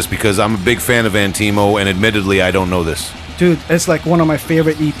time with this because I'm a big fan of Antimo, and admittedly, I don't know this. Dude, it's like one of my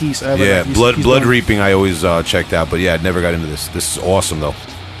favorite EPs ever. Yeah, Like, he's Blood done. Reaping I always checked out, but yeah, I never got into this. This is awesome, though.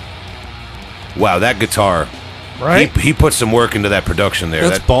 Wow, that guitar. Right? He put some work into that production there.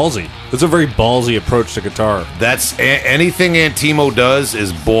 That's ballsy. That's a very ballsy approach to guitar. That's anything Antimo does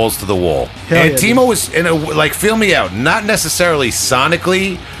is balls to the wall. Hell yeah, Antimo is in a, like, feel me out, not necessarily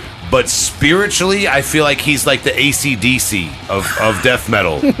sonically, but spiritually, I feel like he's like the AC/DC of death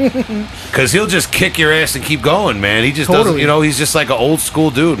metal. Because he'll just kick your ass and keep going, man. He just doesn't, he's just like an old school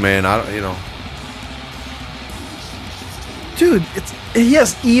dude, man. Dude, he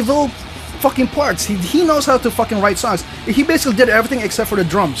has evil fucking parts. He knows how to fucking write songs. He basically did everything except for the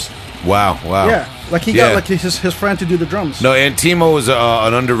drums. Wow. Yeah, like he got like his friend to do the drums. No, Antimo is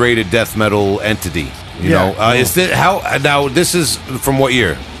an underrated death metal entity. You know, is this how? Now this is from what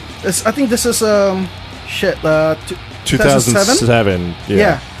year? I think this is 2007.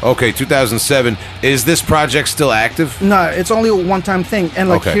 Yeah. Okay, 2007. Is this project still active? No, it's only a one-time thing. And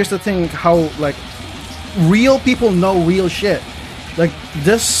like, here's the thing: how like real people know real shit. Like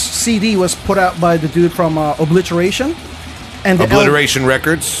this CD was put out by the dude from Obliteration, and the Obliteration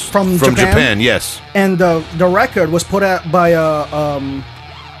Records from Japan. Yes. And the record was put out by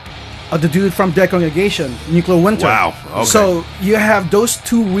the dude from Dead Congregation, Nuclear Winter. Wow. Okay. So you have those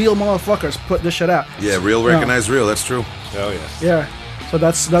two real motherfuckers put this shit out. Yeah, real recognize real. That's true. Oh yeah. Yeah. So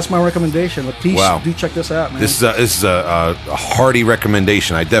that's my recommendation. But please do check this out, man. This is a hearty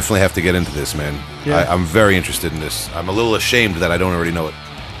recommendation. I definitely have to get into this, man. Yeah. I'm very interested in this. I'm a little ashamed that I don't already know it.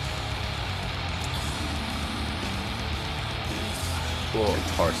 Cool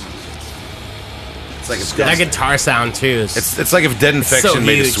guitar sound. It's like That guitar sound too. It's like if Dead Infection so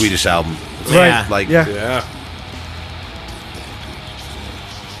made a huge. Swedish album. Yeah. Like Yeah.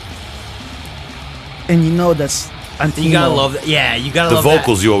 And you know that's Antimo. You gotta love that. Yeah, you gotta the love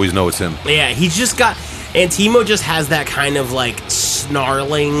vocals. that. You always know it's him. Yeah, he's just got. Antimo just has that kind of like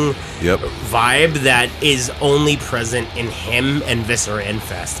snarling vibe that is only present in him and Viscera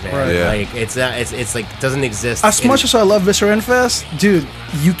Infest, man. Right. Yeah. Like it's like doesn't exist. As much as I love Viscera Infest, dude,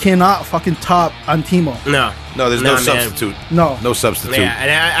 you cannot fucking top Antimo. No, there's no man. substitute. No substitute. Yeah, and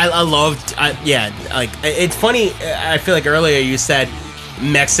I loved. Like it's funny. I feel like earlier you said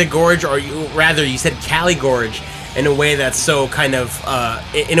Mexigorge, or you said Caligorge. In a way that's so kind of,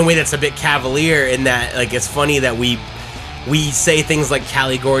 in a way that's a bit cavalier. In that, like, it's funny that we say things like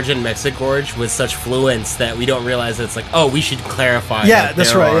Caligorge and Mexigorge with such fluence that we don't realize that it's like, oh, we should clarify. Yeah,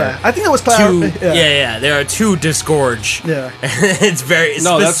 that's right. Yeah, I think it was two. There are two Disgorge. Yeah, it's very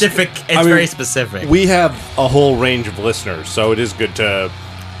specific. Very specific. We have a whole range of listeners, so it is good to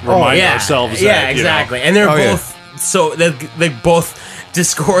remind ourselves. Yeah, that, exactly. You know, And they're both so they both.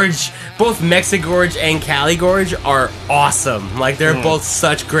 Disgorge, both Mexigorge and Caligorge are awesome. Like they're both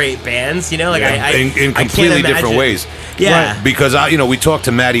such great bands, you know. Like in completely different ways. Yeah, right. Because we talked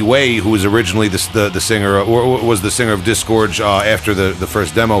to Matty Way, who was originally the singer, or was the singer of Disgorge after the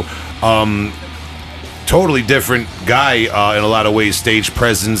first demo. Totally different guy in a lot of ways, stage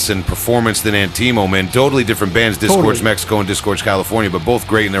presence and performance than Antimo, man. Totally different bands, Disgorge Mexico and Disgorge California, but both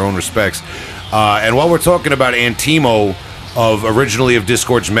great in their own respects. And while we're talking about Antimo. of originally of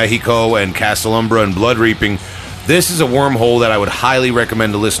Disgorged Mexico and Castleumbra and Blood Reaping. This is a wormhole that I would highly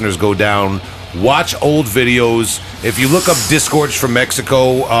recommend the listeners go down. Watch old videos. If you look up Disgorged from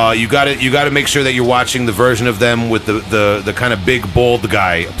Mexico, you got to make sure that you're watching the version of them with the kind of big bald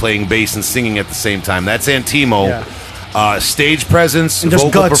guy playing bass and singing at the same time. That's Antimo. Yeah. Stage presence,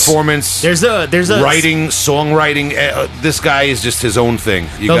 vocal performance. There's a writing, songwriting. This guy is just his own thing.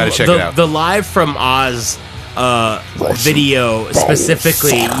 You got to check it out. The Live from Oz video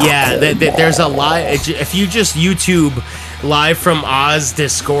specifically. Yeah, there's a live. If you just YouTube Live from Oz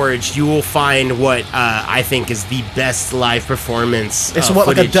Disgorged, you will find what I think is the best live performance. It's what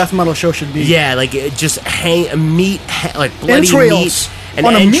footage. Like a death metal show should be. Yeah, like just meat, like bloody entrails meat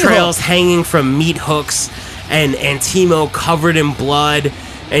and entrails hanging from meat hooks, and Antimo covered in blood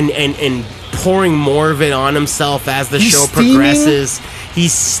and pouring more of it on himself as the show progresses.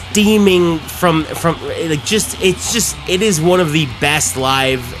 He's steaming from like it is one of the best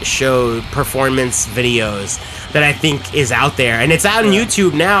live show performance videos that I think is out there, and it's out on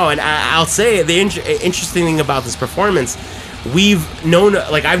YouTube now. And I'll say the interesting thing about this performance, I've known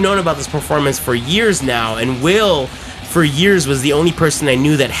about this performance for years now, and Will for years was the only person I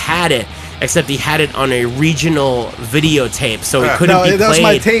knew that had it, except he had it on a regional videotape, so it couldn't be played. That was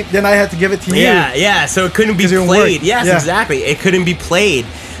my tape, then I had to give it to you. Yeah, so it couldn't be played. Yes, exactly. It couldn't be played.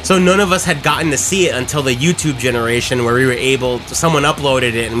 So none of us had gotten to see it until the YouTube generation, where someone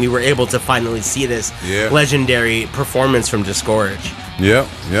uploaded it, and we were able to finally see this legendary performance from Disgorged. Yep.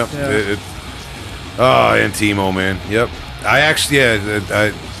 Antimo, man. Yep.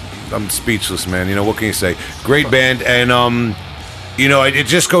 I'm speechless, man. You know, what can you say? Great band, and you know, it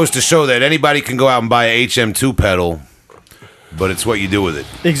just goes to show that anybody can go out and buy a HM2 pedal, but it's what you do with it.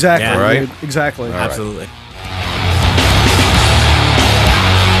 Exactly. Yeah, right? Dude. Exactly. Absolutely.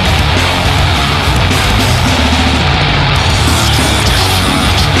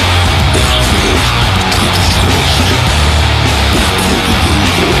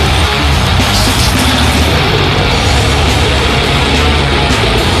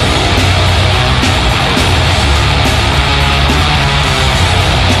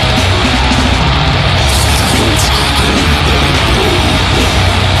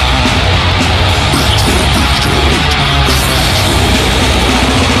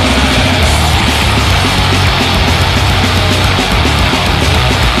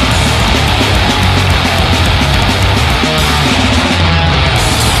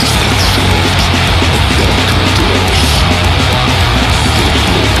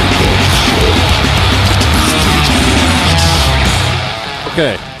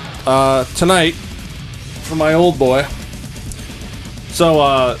 Okay, tonight, for my old boy.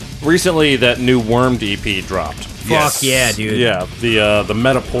 So, recently that new Wormed EP dropped. Fuck yeah, dude. Yeah, the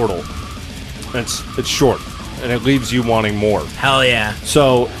Meta Portal. It's short, and it leaves you wanting more. Hell yeah.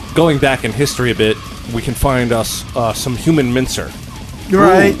 So, going back in history a bit, we can find us some Human Mincer.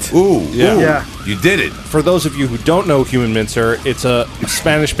 Right. Ooh, yeah. You did it. For those of you who don't know Human Mincer, it's a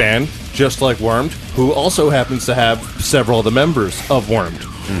Spanish band, just like Wormed, who also happens to have several of the members of Wormed.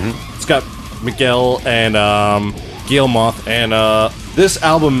 Mm-hmm. It's got Miguel and Guillermoth, and this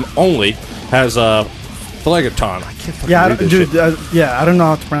album only has Phlegaton. I can't fucking read this shit. I don't know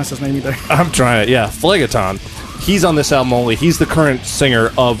how to pronounce his name either. I'm trying it. Yeah, Phlegaton. He's on this album only. He's the current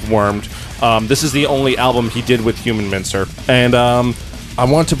singer of Wormed. This is the only album he did with Human Mincer, and I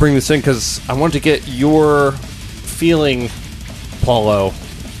want to bring this in because I want to get your feeling, Paulo.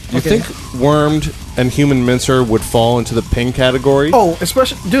 Do you think Wormed and Human Mincer would fall into the ping category? Oh,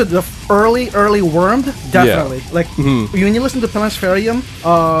 especially, dude, the early Wormed, definitely. Yeah. Like, when you listen to Planetarium,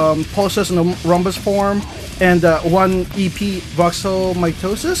 Pulses in the Rhombus form, and one EP, Voxel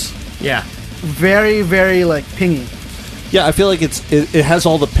Mitosis. Yeah. Very, very, like, pingy. Yeah, I feel like it has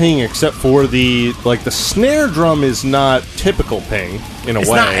all the ping except for the snare drum is not typical ping in a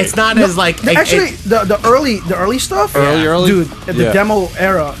way. It's not as like actually the early stuff. Early, dude. The demo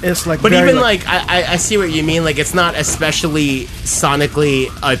era is like. But even like I see what you mean. Like it's not especially sonically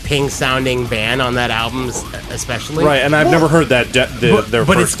a ping sounding band on that album, especially. Right, and I've never heard that their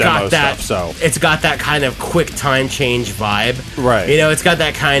first demo stuff. So it's got that kind of quick time change vibe. Right. You know, it's got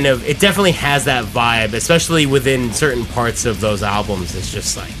that kind of. It definitely has that vibe, especially within certain parts of those albums. It's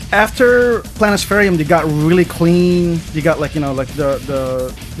just like after Planetarium, they got really clean. You got like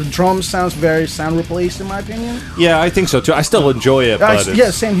the drum sounds very sound replaced in my opinion. Yeah, I think so too. I still enjoy it, but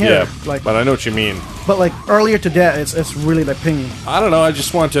same here. Yeah, like, but I know what you mean. But like earlier to that, it's really like pingy. I don't know. I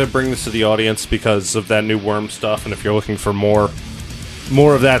just want to bring this to the audience because of that new Worm stuff, and if you're looking for more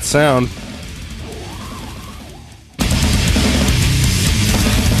of that sound.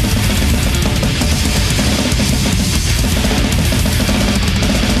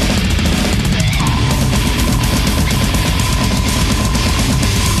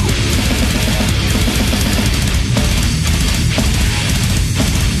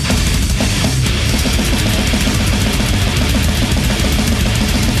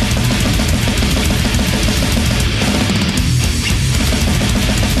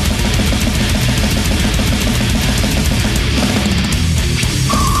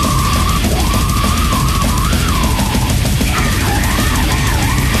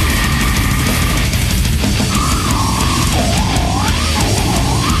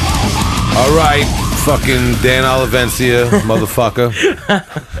 All right, fucking Dan Olivencia, motherfucker.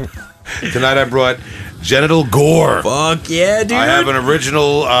 Tonight I brought Genital Gore. Fuck yeah, dude. I have an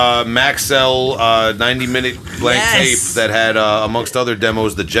original Maxell 90-minute blank tape that had, amongst other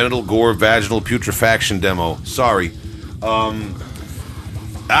demos, the Genital Gore Vaginal Putrefaction demo. Sorry. I'm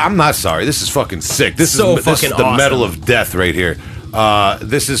not sorry. This is fucking sick. This is the awesome. metal of death right here.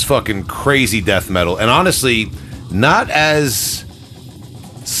 This is fucking crazy death metal. And honestly, not as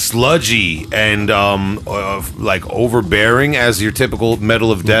sludgy and like overbearing as your typical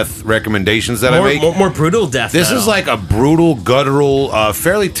metal of death recommendations that I make. More brutal death This metal. is like a brutal, guttural,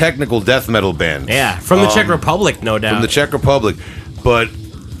 fairly technical death metal band. Yeah, from the Czech Republic, no doubt. From the Czech Republic. But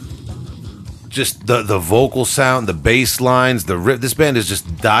just the vocal sound, the bass lines, the riff. This band is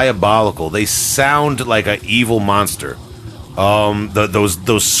just diabolical. They sound like an evil monster. Those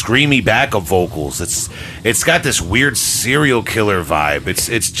screamy backup vocals. It's got this weird serial killer vibe.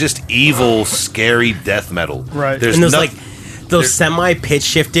 It's just evil, scary death metal. Right. There's and those semi pitch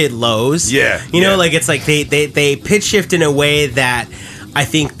shifted lows. Yeah. You know, like it's like they pitch shift in a way that I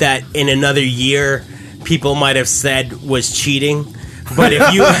think that in another year people might have said was cheating. But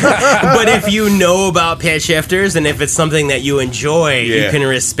if you know about pitch shifters and if it's something that you enjoy, you can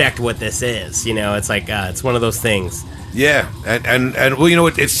respect what this is. You know, it's like it's one of those things. Yeah, and well, you know,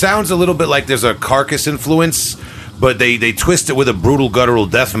 it sounds a little bit like there's a Carcass influence, but they twist it with a brutal, guttural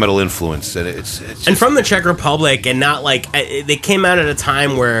death metal influence, and it's just, and from the Czech Republic, and not like they came out at a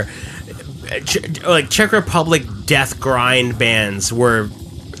time where like Czech Republic death grind bands were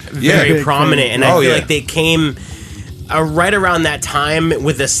very prominent, and I feel like they came right around that time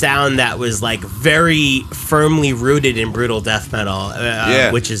with a sound that was like very firmly rooted in brutal death metal,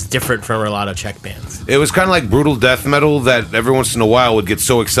 which is different from a lot of Czech bands. It was kind of like brutal death metal that every once in a while would get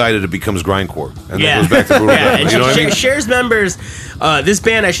so excited it becomes grindcore, and then it goes back to brutal death metal. You know what I mean? Shares members. This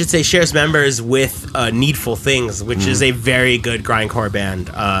band, I should say, shares members with Needful Things, which is a very good grindcore band.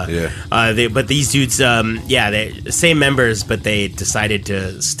 But these dudes, they same members, but they decided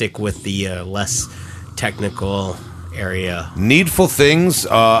to stick with the less technical area. Needful Things.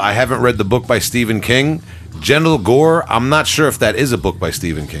 I haven't read the book by Stephen King. Genital Gore. I'm not sure if that is a book by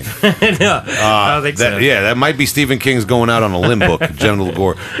Stephen King. No, I don't think so. Yeah, that might be Stephen King's going out on a limb book. Genital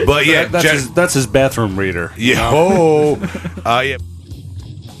Gore. But yeah, that's his bathroom reader. Yeah. Oh. Yeah.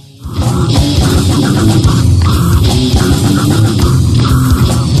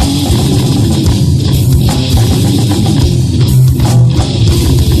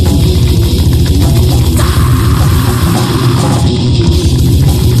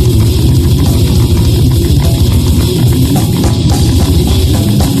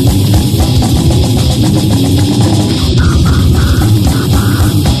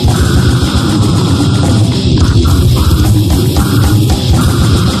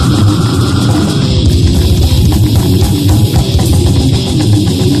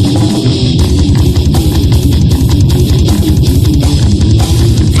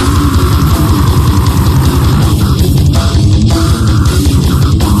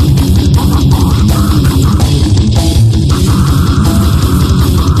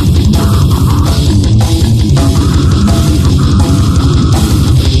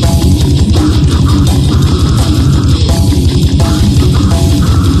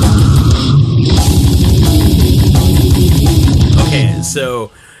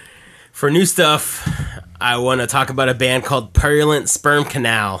 For new stuff, I want to talk about a band called Purulent Sperm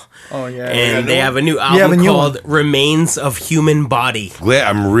Canal. Oh, yeah. And they have a new album called Remains of Human Body.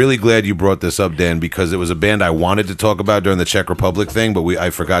 I'm really glad you brought this up, Dan, because it was a band I wanted to talk about during the Czech Republic thing, but I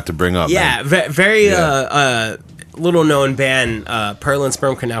forgot to bring up. Yeah, very little-known band, Purulent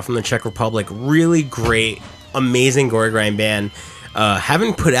Sperm Canal from the Czech Republic. Really great, amazing gore grind band.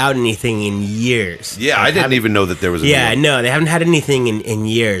 Haven't put out anything in years. Yeah, I didn't even know that there was a new no, they haven't had anything in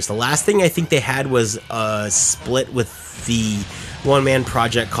years. The last thing I think they had was a split with the one-man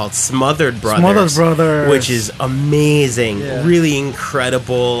project called Smothered Brothers. Which is amazing. Yeah. Really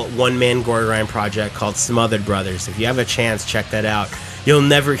incredible one-man gore grind project called Smothered Brothers. If you have a chance, check that out. You'll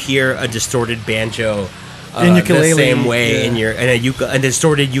never hear a distorted banjo in ukulele, the same way in your a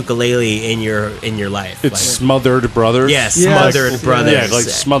distorted ukulele in your life. It's Smothered Brothers. Yes, Smothered Brothers. Yeah, like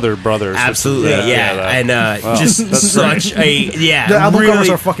Smothered Brothers. Absolutely, and just such a The album covers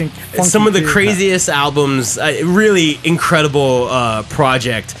are fucking funky, some of the craziest albums. Really incredible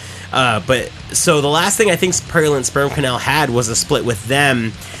project. But so the last thing I think Purulent Sperm Canal had was a split with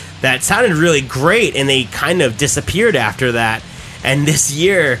them that sounded really great, and they kind of disappeared after that. And this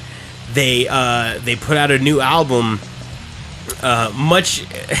year, they put out a new album Much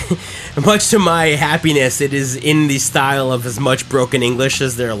to my happiness, it is in the style of as much broken English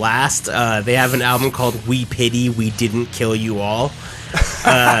as their last. They have an album called We Pity, We Didn't Kill You All.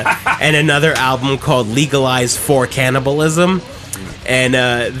 And another album called Legalize for Cannibalism. And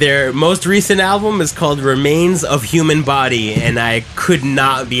their most recent album is called Remains of Human Body, and I could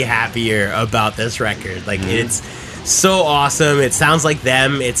not be happier about this record. Like, it's so awesome. It sounds like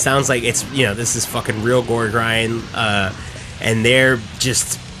them. It sounds like it's, this is fucking real gore grind. And they're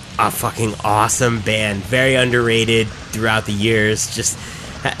just a fucking awesome band. Very underrated throughout the years. Just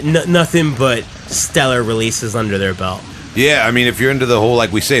nothing but stellar releases under their belt. Yeah, I mean, if you're into the whole,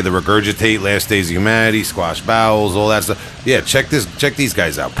 like we say, the Regurgitate, Last Days of Humanity, Squash Bowels, all that stuff, yeah, check these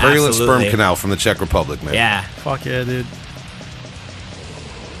guys out. Purulent Sperm Canal from the Czech Republic, man. Yeah. Fuck yeah, dude.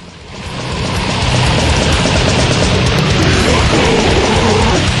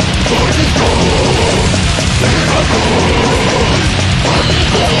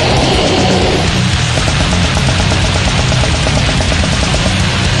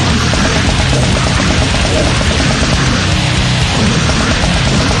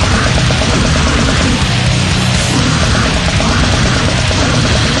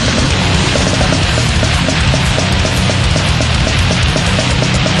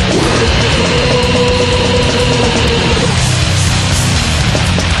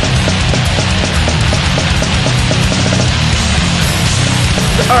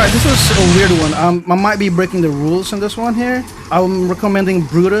 Alright, this is a weird one. I might be breaking the rules in this one here. I'm recommending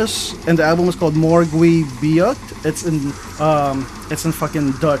Brutus, and the album is called Morgui Biocht. It's in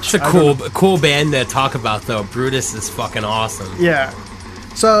fucking Dutch. It's a cool band to talk about, though. Brutus is fucking awesome. Yeah.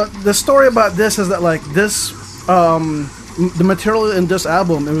 So the story about this is that, like, this, the material in this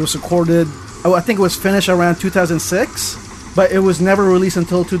album, it was recorded, I think it was finished around 2006, but it was never released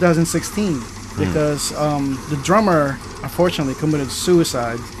until 2016 because the drummer, unfortunately, committed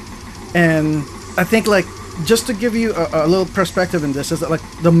suicide. And I think, like, just to give you a little perspective in this, is that, like,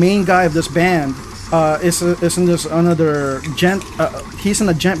 the main guy of this band is in this another gent. He's in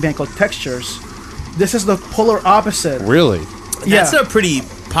a gent band called Textures. This is the polar opposite. Really? Yeah. That's a pretty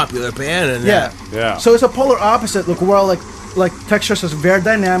popular band. And Yeah. So it's a polar opposite. Look, where like Textures is very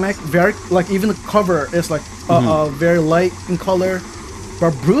dynamic, very, like, even the cover is like very light in color,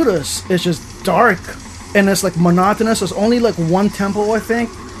 but Brutus is just dark and it's like monotonous. It's only like one tempo, I think.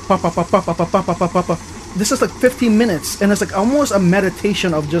 This is like 15 minutes, and it's like almost a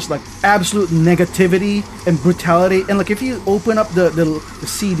meditation of just like absolute negativity and brutality. And like if you open up the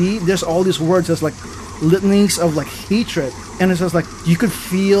CD, there's all these words that's like litanies of like hatred, and it's just like you could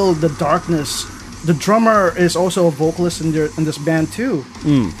feel the darkness. The drummer is also a vocalist in this band too,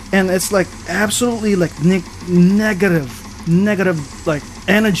 and it's like absolutely like negative like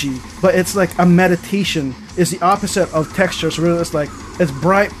energy, but it's like a meditation. It's the opposite of Textures, where it's like it's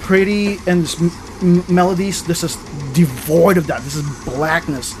bright, pretty, and this melodies. This is devoid of that. This is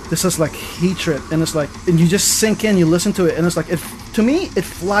blackness. This is like hatred, and it's like, and you just sink in, you listen to it, and it's like, to me it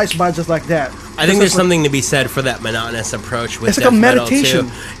flies by just like that. I think there's something to be said for that monotonous approach with it's like a meditation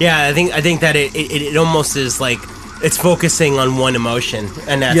too. Yeah, I think that it almost is like it's focusing on one emotion,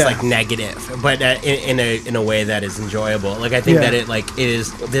 and that's like negative, but in a way that is enjoyable. Like I think that it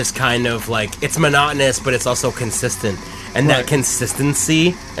is this kind of like, it's monotonous, but it's also consistent, and that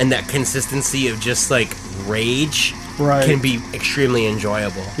consistency of just like rage can be extremely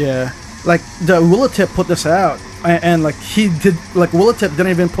enjoyable. Yeah, like the Willatip put this out, and like he did, like Willatip didn't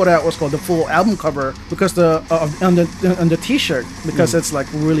even put out what's called the full album cover because on the T-shirt, because it's like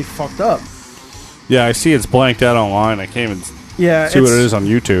really fucked up. Yeah, I see it's blanked out online. I can't even see what it is on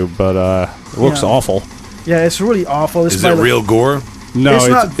YouTube, but it looks awful. Yeah, it's really awful. Is it real gore? No,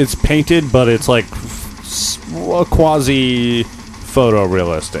 it's painted, but it's like quasi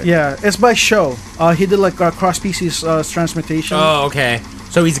photorealistic. Yeah, it's by Show. He did like cross species transmutation. Oh, okay.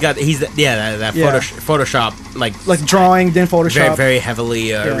 So that Photoshop like drawing, then Photoshop. Very, very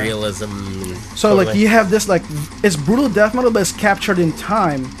heavily realism. So totally. like you have this like, it's brutal death metal, but it's captured in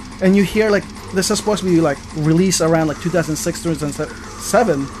time, and you hear like this is supposed to be like released around like 2006,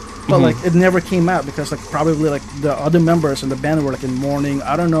 2007, but like it never came out because like probably like the other members in the band were like in mourning.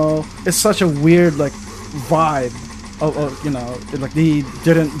 I don't know. It's such a weird like vibe of like they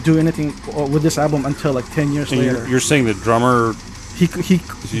didn't do anything with this album until like 10 years later. You're saying the drummer he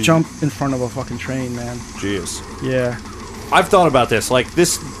jumped in front of a fucking train, man. Jeez. Yeah. I've thought about this. Like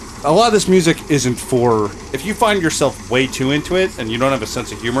this, a lot of this music isn't for. If you find yourself way too into it and you don't have a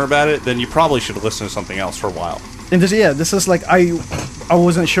sense of humor about it, then you probably should listen to something else for a while. And this is like I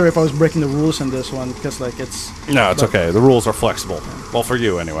wasn't sure if I was breaking the rules in this one because like it's. No, it's okay. The rules are flexible. Well, for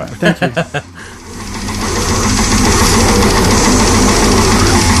you anyway. Thank you.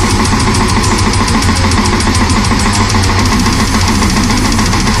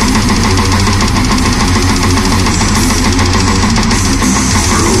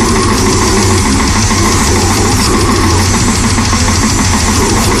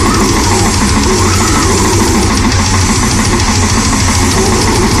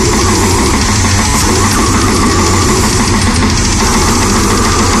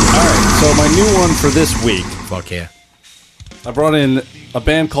 my new one for this week, Fuck yeah. I brought in a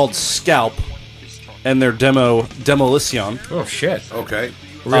band called Scalp and their demo, Demolition. Oh, shit. Okay.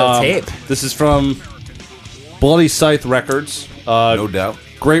 Real tape. This is from Bloody Scythe Records. No doubt.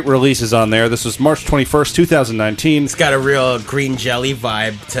 Great releases on there. This was March 21st, 2019. It's got a real green jelly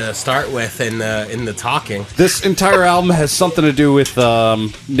vibe to start with in the talking. This entire album has something to do with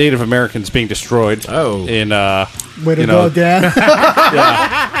Native Americans being destroyed. Oh. In Way to go, Dan.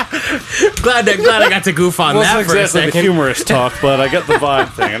 Glad I got to goof on that for a exactly the second. humorous talk, but I get the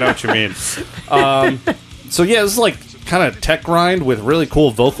vibe thing. I know what you mean. So yeah, this is like kind of tech grind with really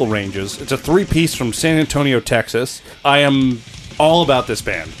cool vocal ranges. It's a 3-piece from San Antonio, Texas. I am all about this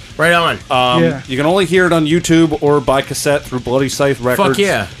band. Right on. You can only hear it on YouTube or buy cassette through Bloody Scythe Records. Fuck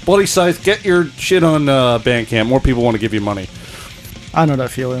yeah. Bloody Scythe, get your shit on Bandcamp. More people want to give you money. I know that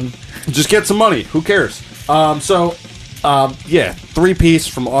feeling. Just get some money. Who cares? Yeah, 3-piece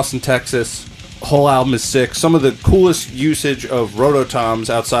from Austin, Texas. Whole album is sick. Some of the coolest usage of rototoms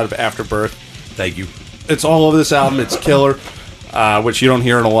outside of Afterbirth. Thank you. It's all over this album. It's killer, which you don't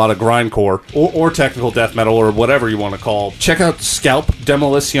hear in a lot of grindcore or technical death metal or whatever you want to call. Check out Scalp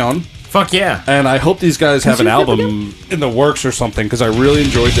Demolition. Fuck yeah. And I hope these guys have an album in the works or something, because I really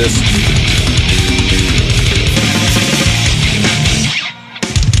enjoyed this.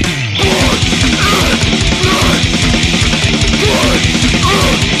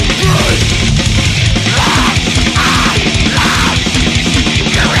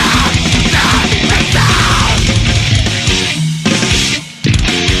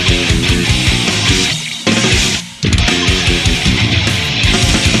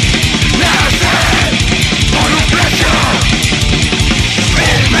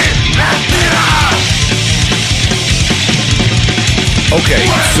 Okay,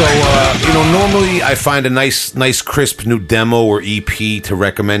 so normally I find a nice crisp new demo or EP to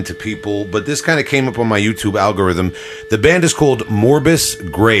recommend to people, but this kind of came up on my YouTube algorithm. The band is called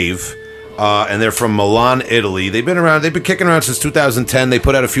Morbus Grave, and they're from Milan, Italy. They've been kicking around since 2010. They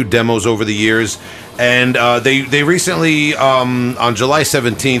put out a few demos over the years, and they recently on July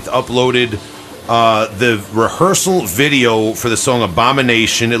 17th uploaded the rehearsal video for the song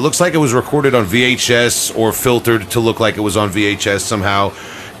Abomination. It looks like it was recorded on VHS or filtered to look like it was on VHS somehow.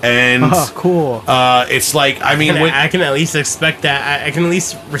 And cool. It's like, I mean, I can at least expect that. I can at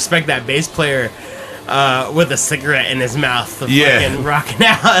least respect that bass player with a cigarette in his mouth. Fucking rocking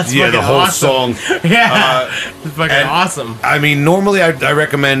out. That's yeah, the whole awesome. song. Yeah, it's fucking awesome. I mean, normally I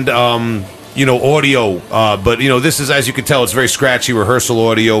recommend audio, but this is, as you can tell, it's very scratchy rehearsal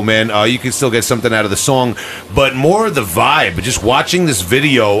audio, man. You can still get something out of the song, but more the vibe. Just watching this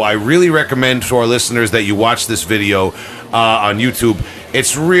video, I really recommend to our listeners that you watch this video on YouTube.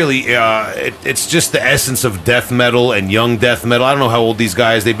 It's really, it's just the essence of death metal and young death metal. I don't know how old these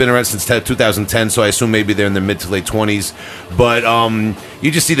guys. They've been around since 2010, so I assume maybe they're in their mid to late 20s. But you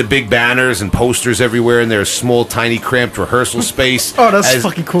just see the big banners and posters everywhere in their small, tiny, cramped rehearsal space. Oh, that's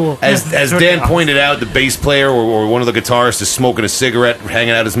fucking cool. As Dan pointed out, the bass player or one of the guitarists is smoking a cigarette,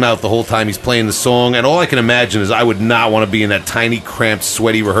 hanging out his mouth the whole time he's playing the song. And all I can imagine is I would not want to be in that tiny, cramped,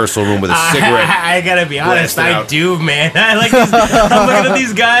 sweaty rehearsal room with a cigarette. I gotta be honest, I out. do, man. I like these, I'm looking at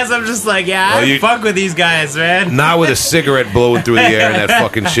these guys, I'm just like, yeah, I fuck with these guys, man. Not with a cigarette blowing through the air and that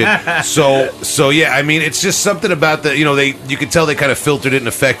fucking shit. So yeah, I mean, it's just something about the, you could tell they kind of filtered it and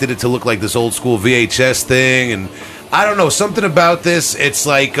affected it to look like this old school VHS thing, and I don't know, something about this. It's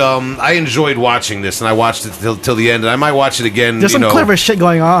like I enjoyed watching this, and I watched it till the end, and I might watch it again. There's some clever shit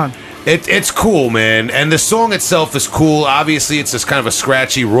going on. It's cool, man, and the song itself is cool. Obviously, it's just kind of a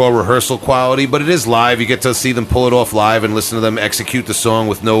scratchy, raw rehearsal quality, but it is live. You get to see them pull it off live and listen to them execute the song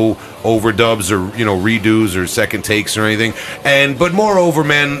with no overdubs or redos or second takes or anything. But moreover,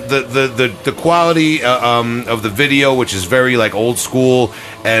 man, the quality of the video, which is very like old school,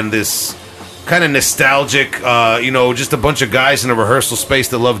 and this kind of nostalgic, just a bunch of guys in a rehearsal space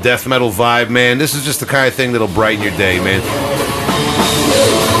that love death metal vibe, man. This is just the kind of thing that'll brighten your day, man.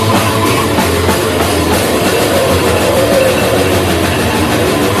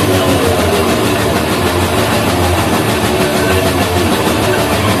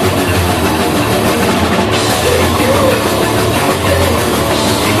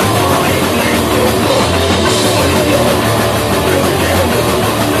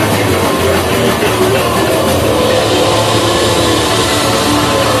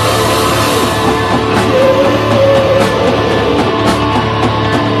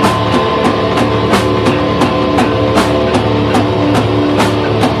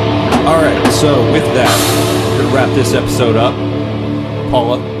 So with that, we're going to wrap this episode up.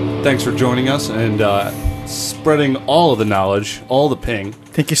 Paula, thanks for joining us, and spreading all of the knowledge, all the ping.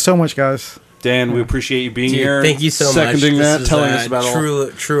 Thank you so much, guys. Dan, we appreciate you being here. Thank you so much. Seconding that, telling us about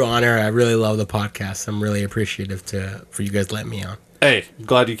true honor. I really love the podcast. I'm really appreciative for you guys letting me on. Hey,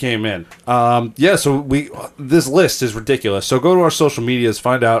 glad you came in. So this list is ridiculous. So go to our social medias,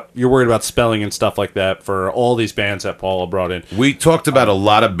 find out. You're worried about spelling and stuff like that for all these bands that Paula brought in. We talked about a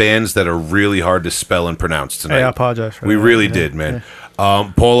lot of bands that are really hard to spell and pronounce tonight. Hey, I apologize for that. We really did, man.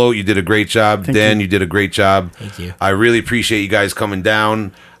 Yeah. Paulo, you did a great job. Dan, you did a great job. Thank you. I really appreciate you guys coming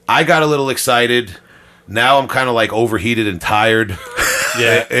down. I got a little excited. Now I'm kind of like overheated and tired.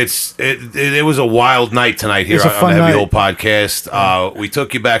 Yeah, it was a wild night tonight here on the Heavy Hole Podcast. We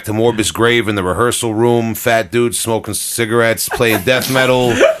took you back to Morbus Grave in the rehearsal room. Fat dudes smoking cigarettes, playing death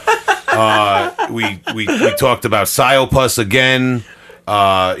metal. We talked about Psyopus again.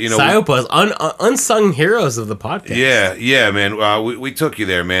 Psyopus, unsung heroes of the podcast. Yeah, man. We took you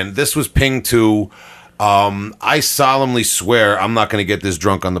there, man. This was Ping 2. I solemnly swear I'm not going to get this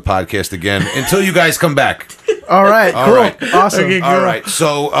drunk on the podcast again until you guys come back. All right, cool. Right. Awesome. Okay, all right.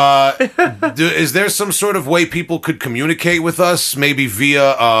 So, is there some sort of way people could communicate with us, maybe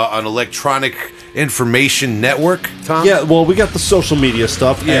via an electronic information network, Tom? Yeah, well, we got the social media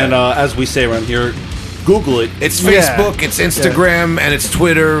stuff, and as we say around here, Google it. It's Facebook, it's Instagram, and it's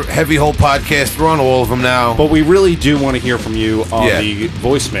Twitter. Heavy Hole Podcast. We're on all of them now. But we really do want to hear from you on the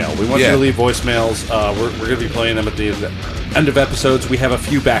voicemail. We want you to leave voicemails. We're going to be playing them at the end of episodes. We have a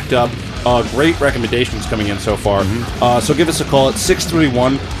few backed up. Great recommendations coming in so far. So give us a call at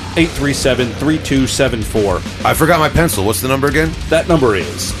 631-837-3274. I forgot my pencil. What's the number again? That number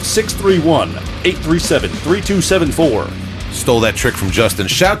is 631-837-3274. Stole that trick from Justin.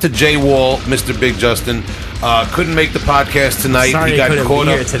 Shout to Jay Wall, Mr. Big Justin. Couldn't make the podcast tonight. Sorry, he got couldn't caught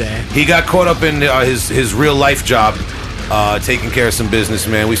be up here today. He got caught up in his real life job, taking care of some business,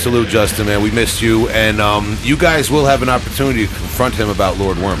 man. We salute Justin, man. We missed you, and you guys will have an opportunity to confront him about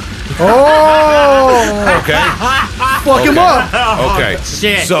Lord Worm. Oh, okay. Fuck him up. Okay.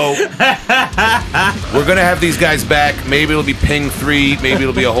 Shit. So we're gonna have these guys back. Maybe it'll be Ping 3. Maybe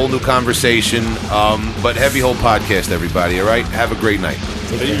it'll be a whole new conversation. But Heavy Hole Podcast, everybody. All right. Have a great night.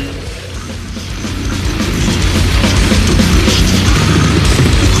 Take care.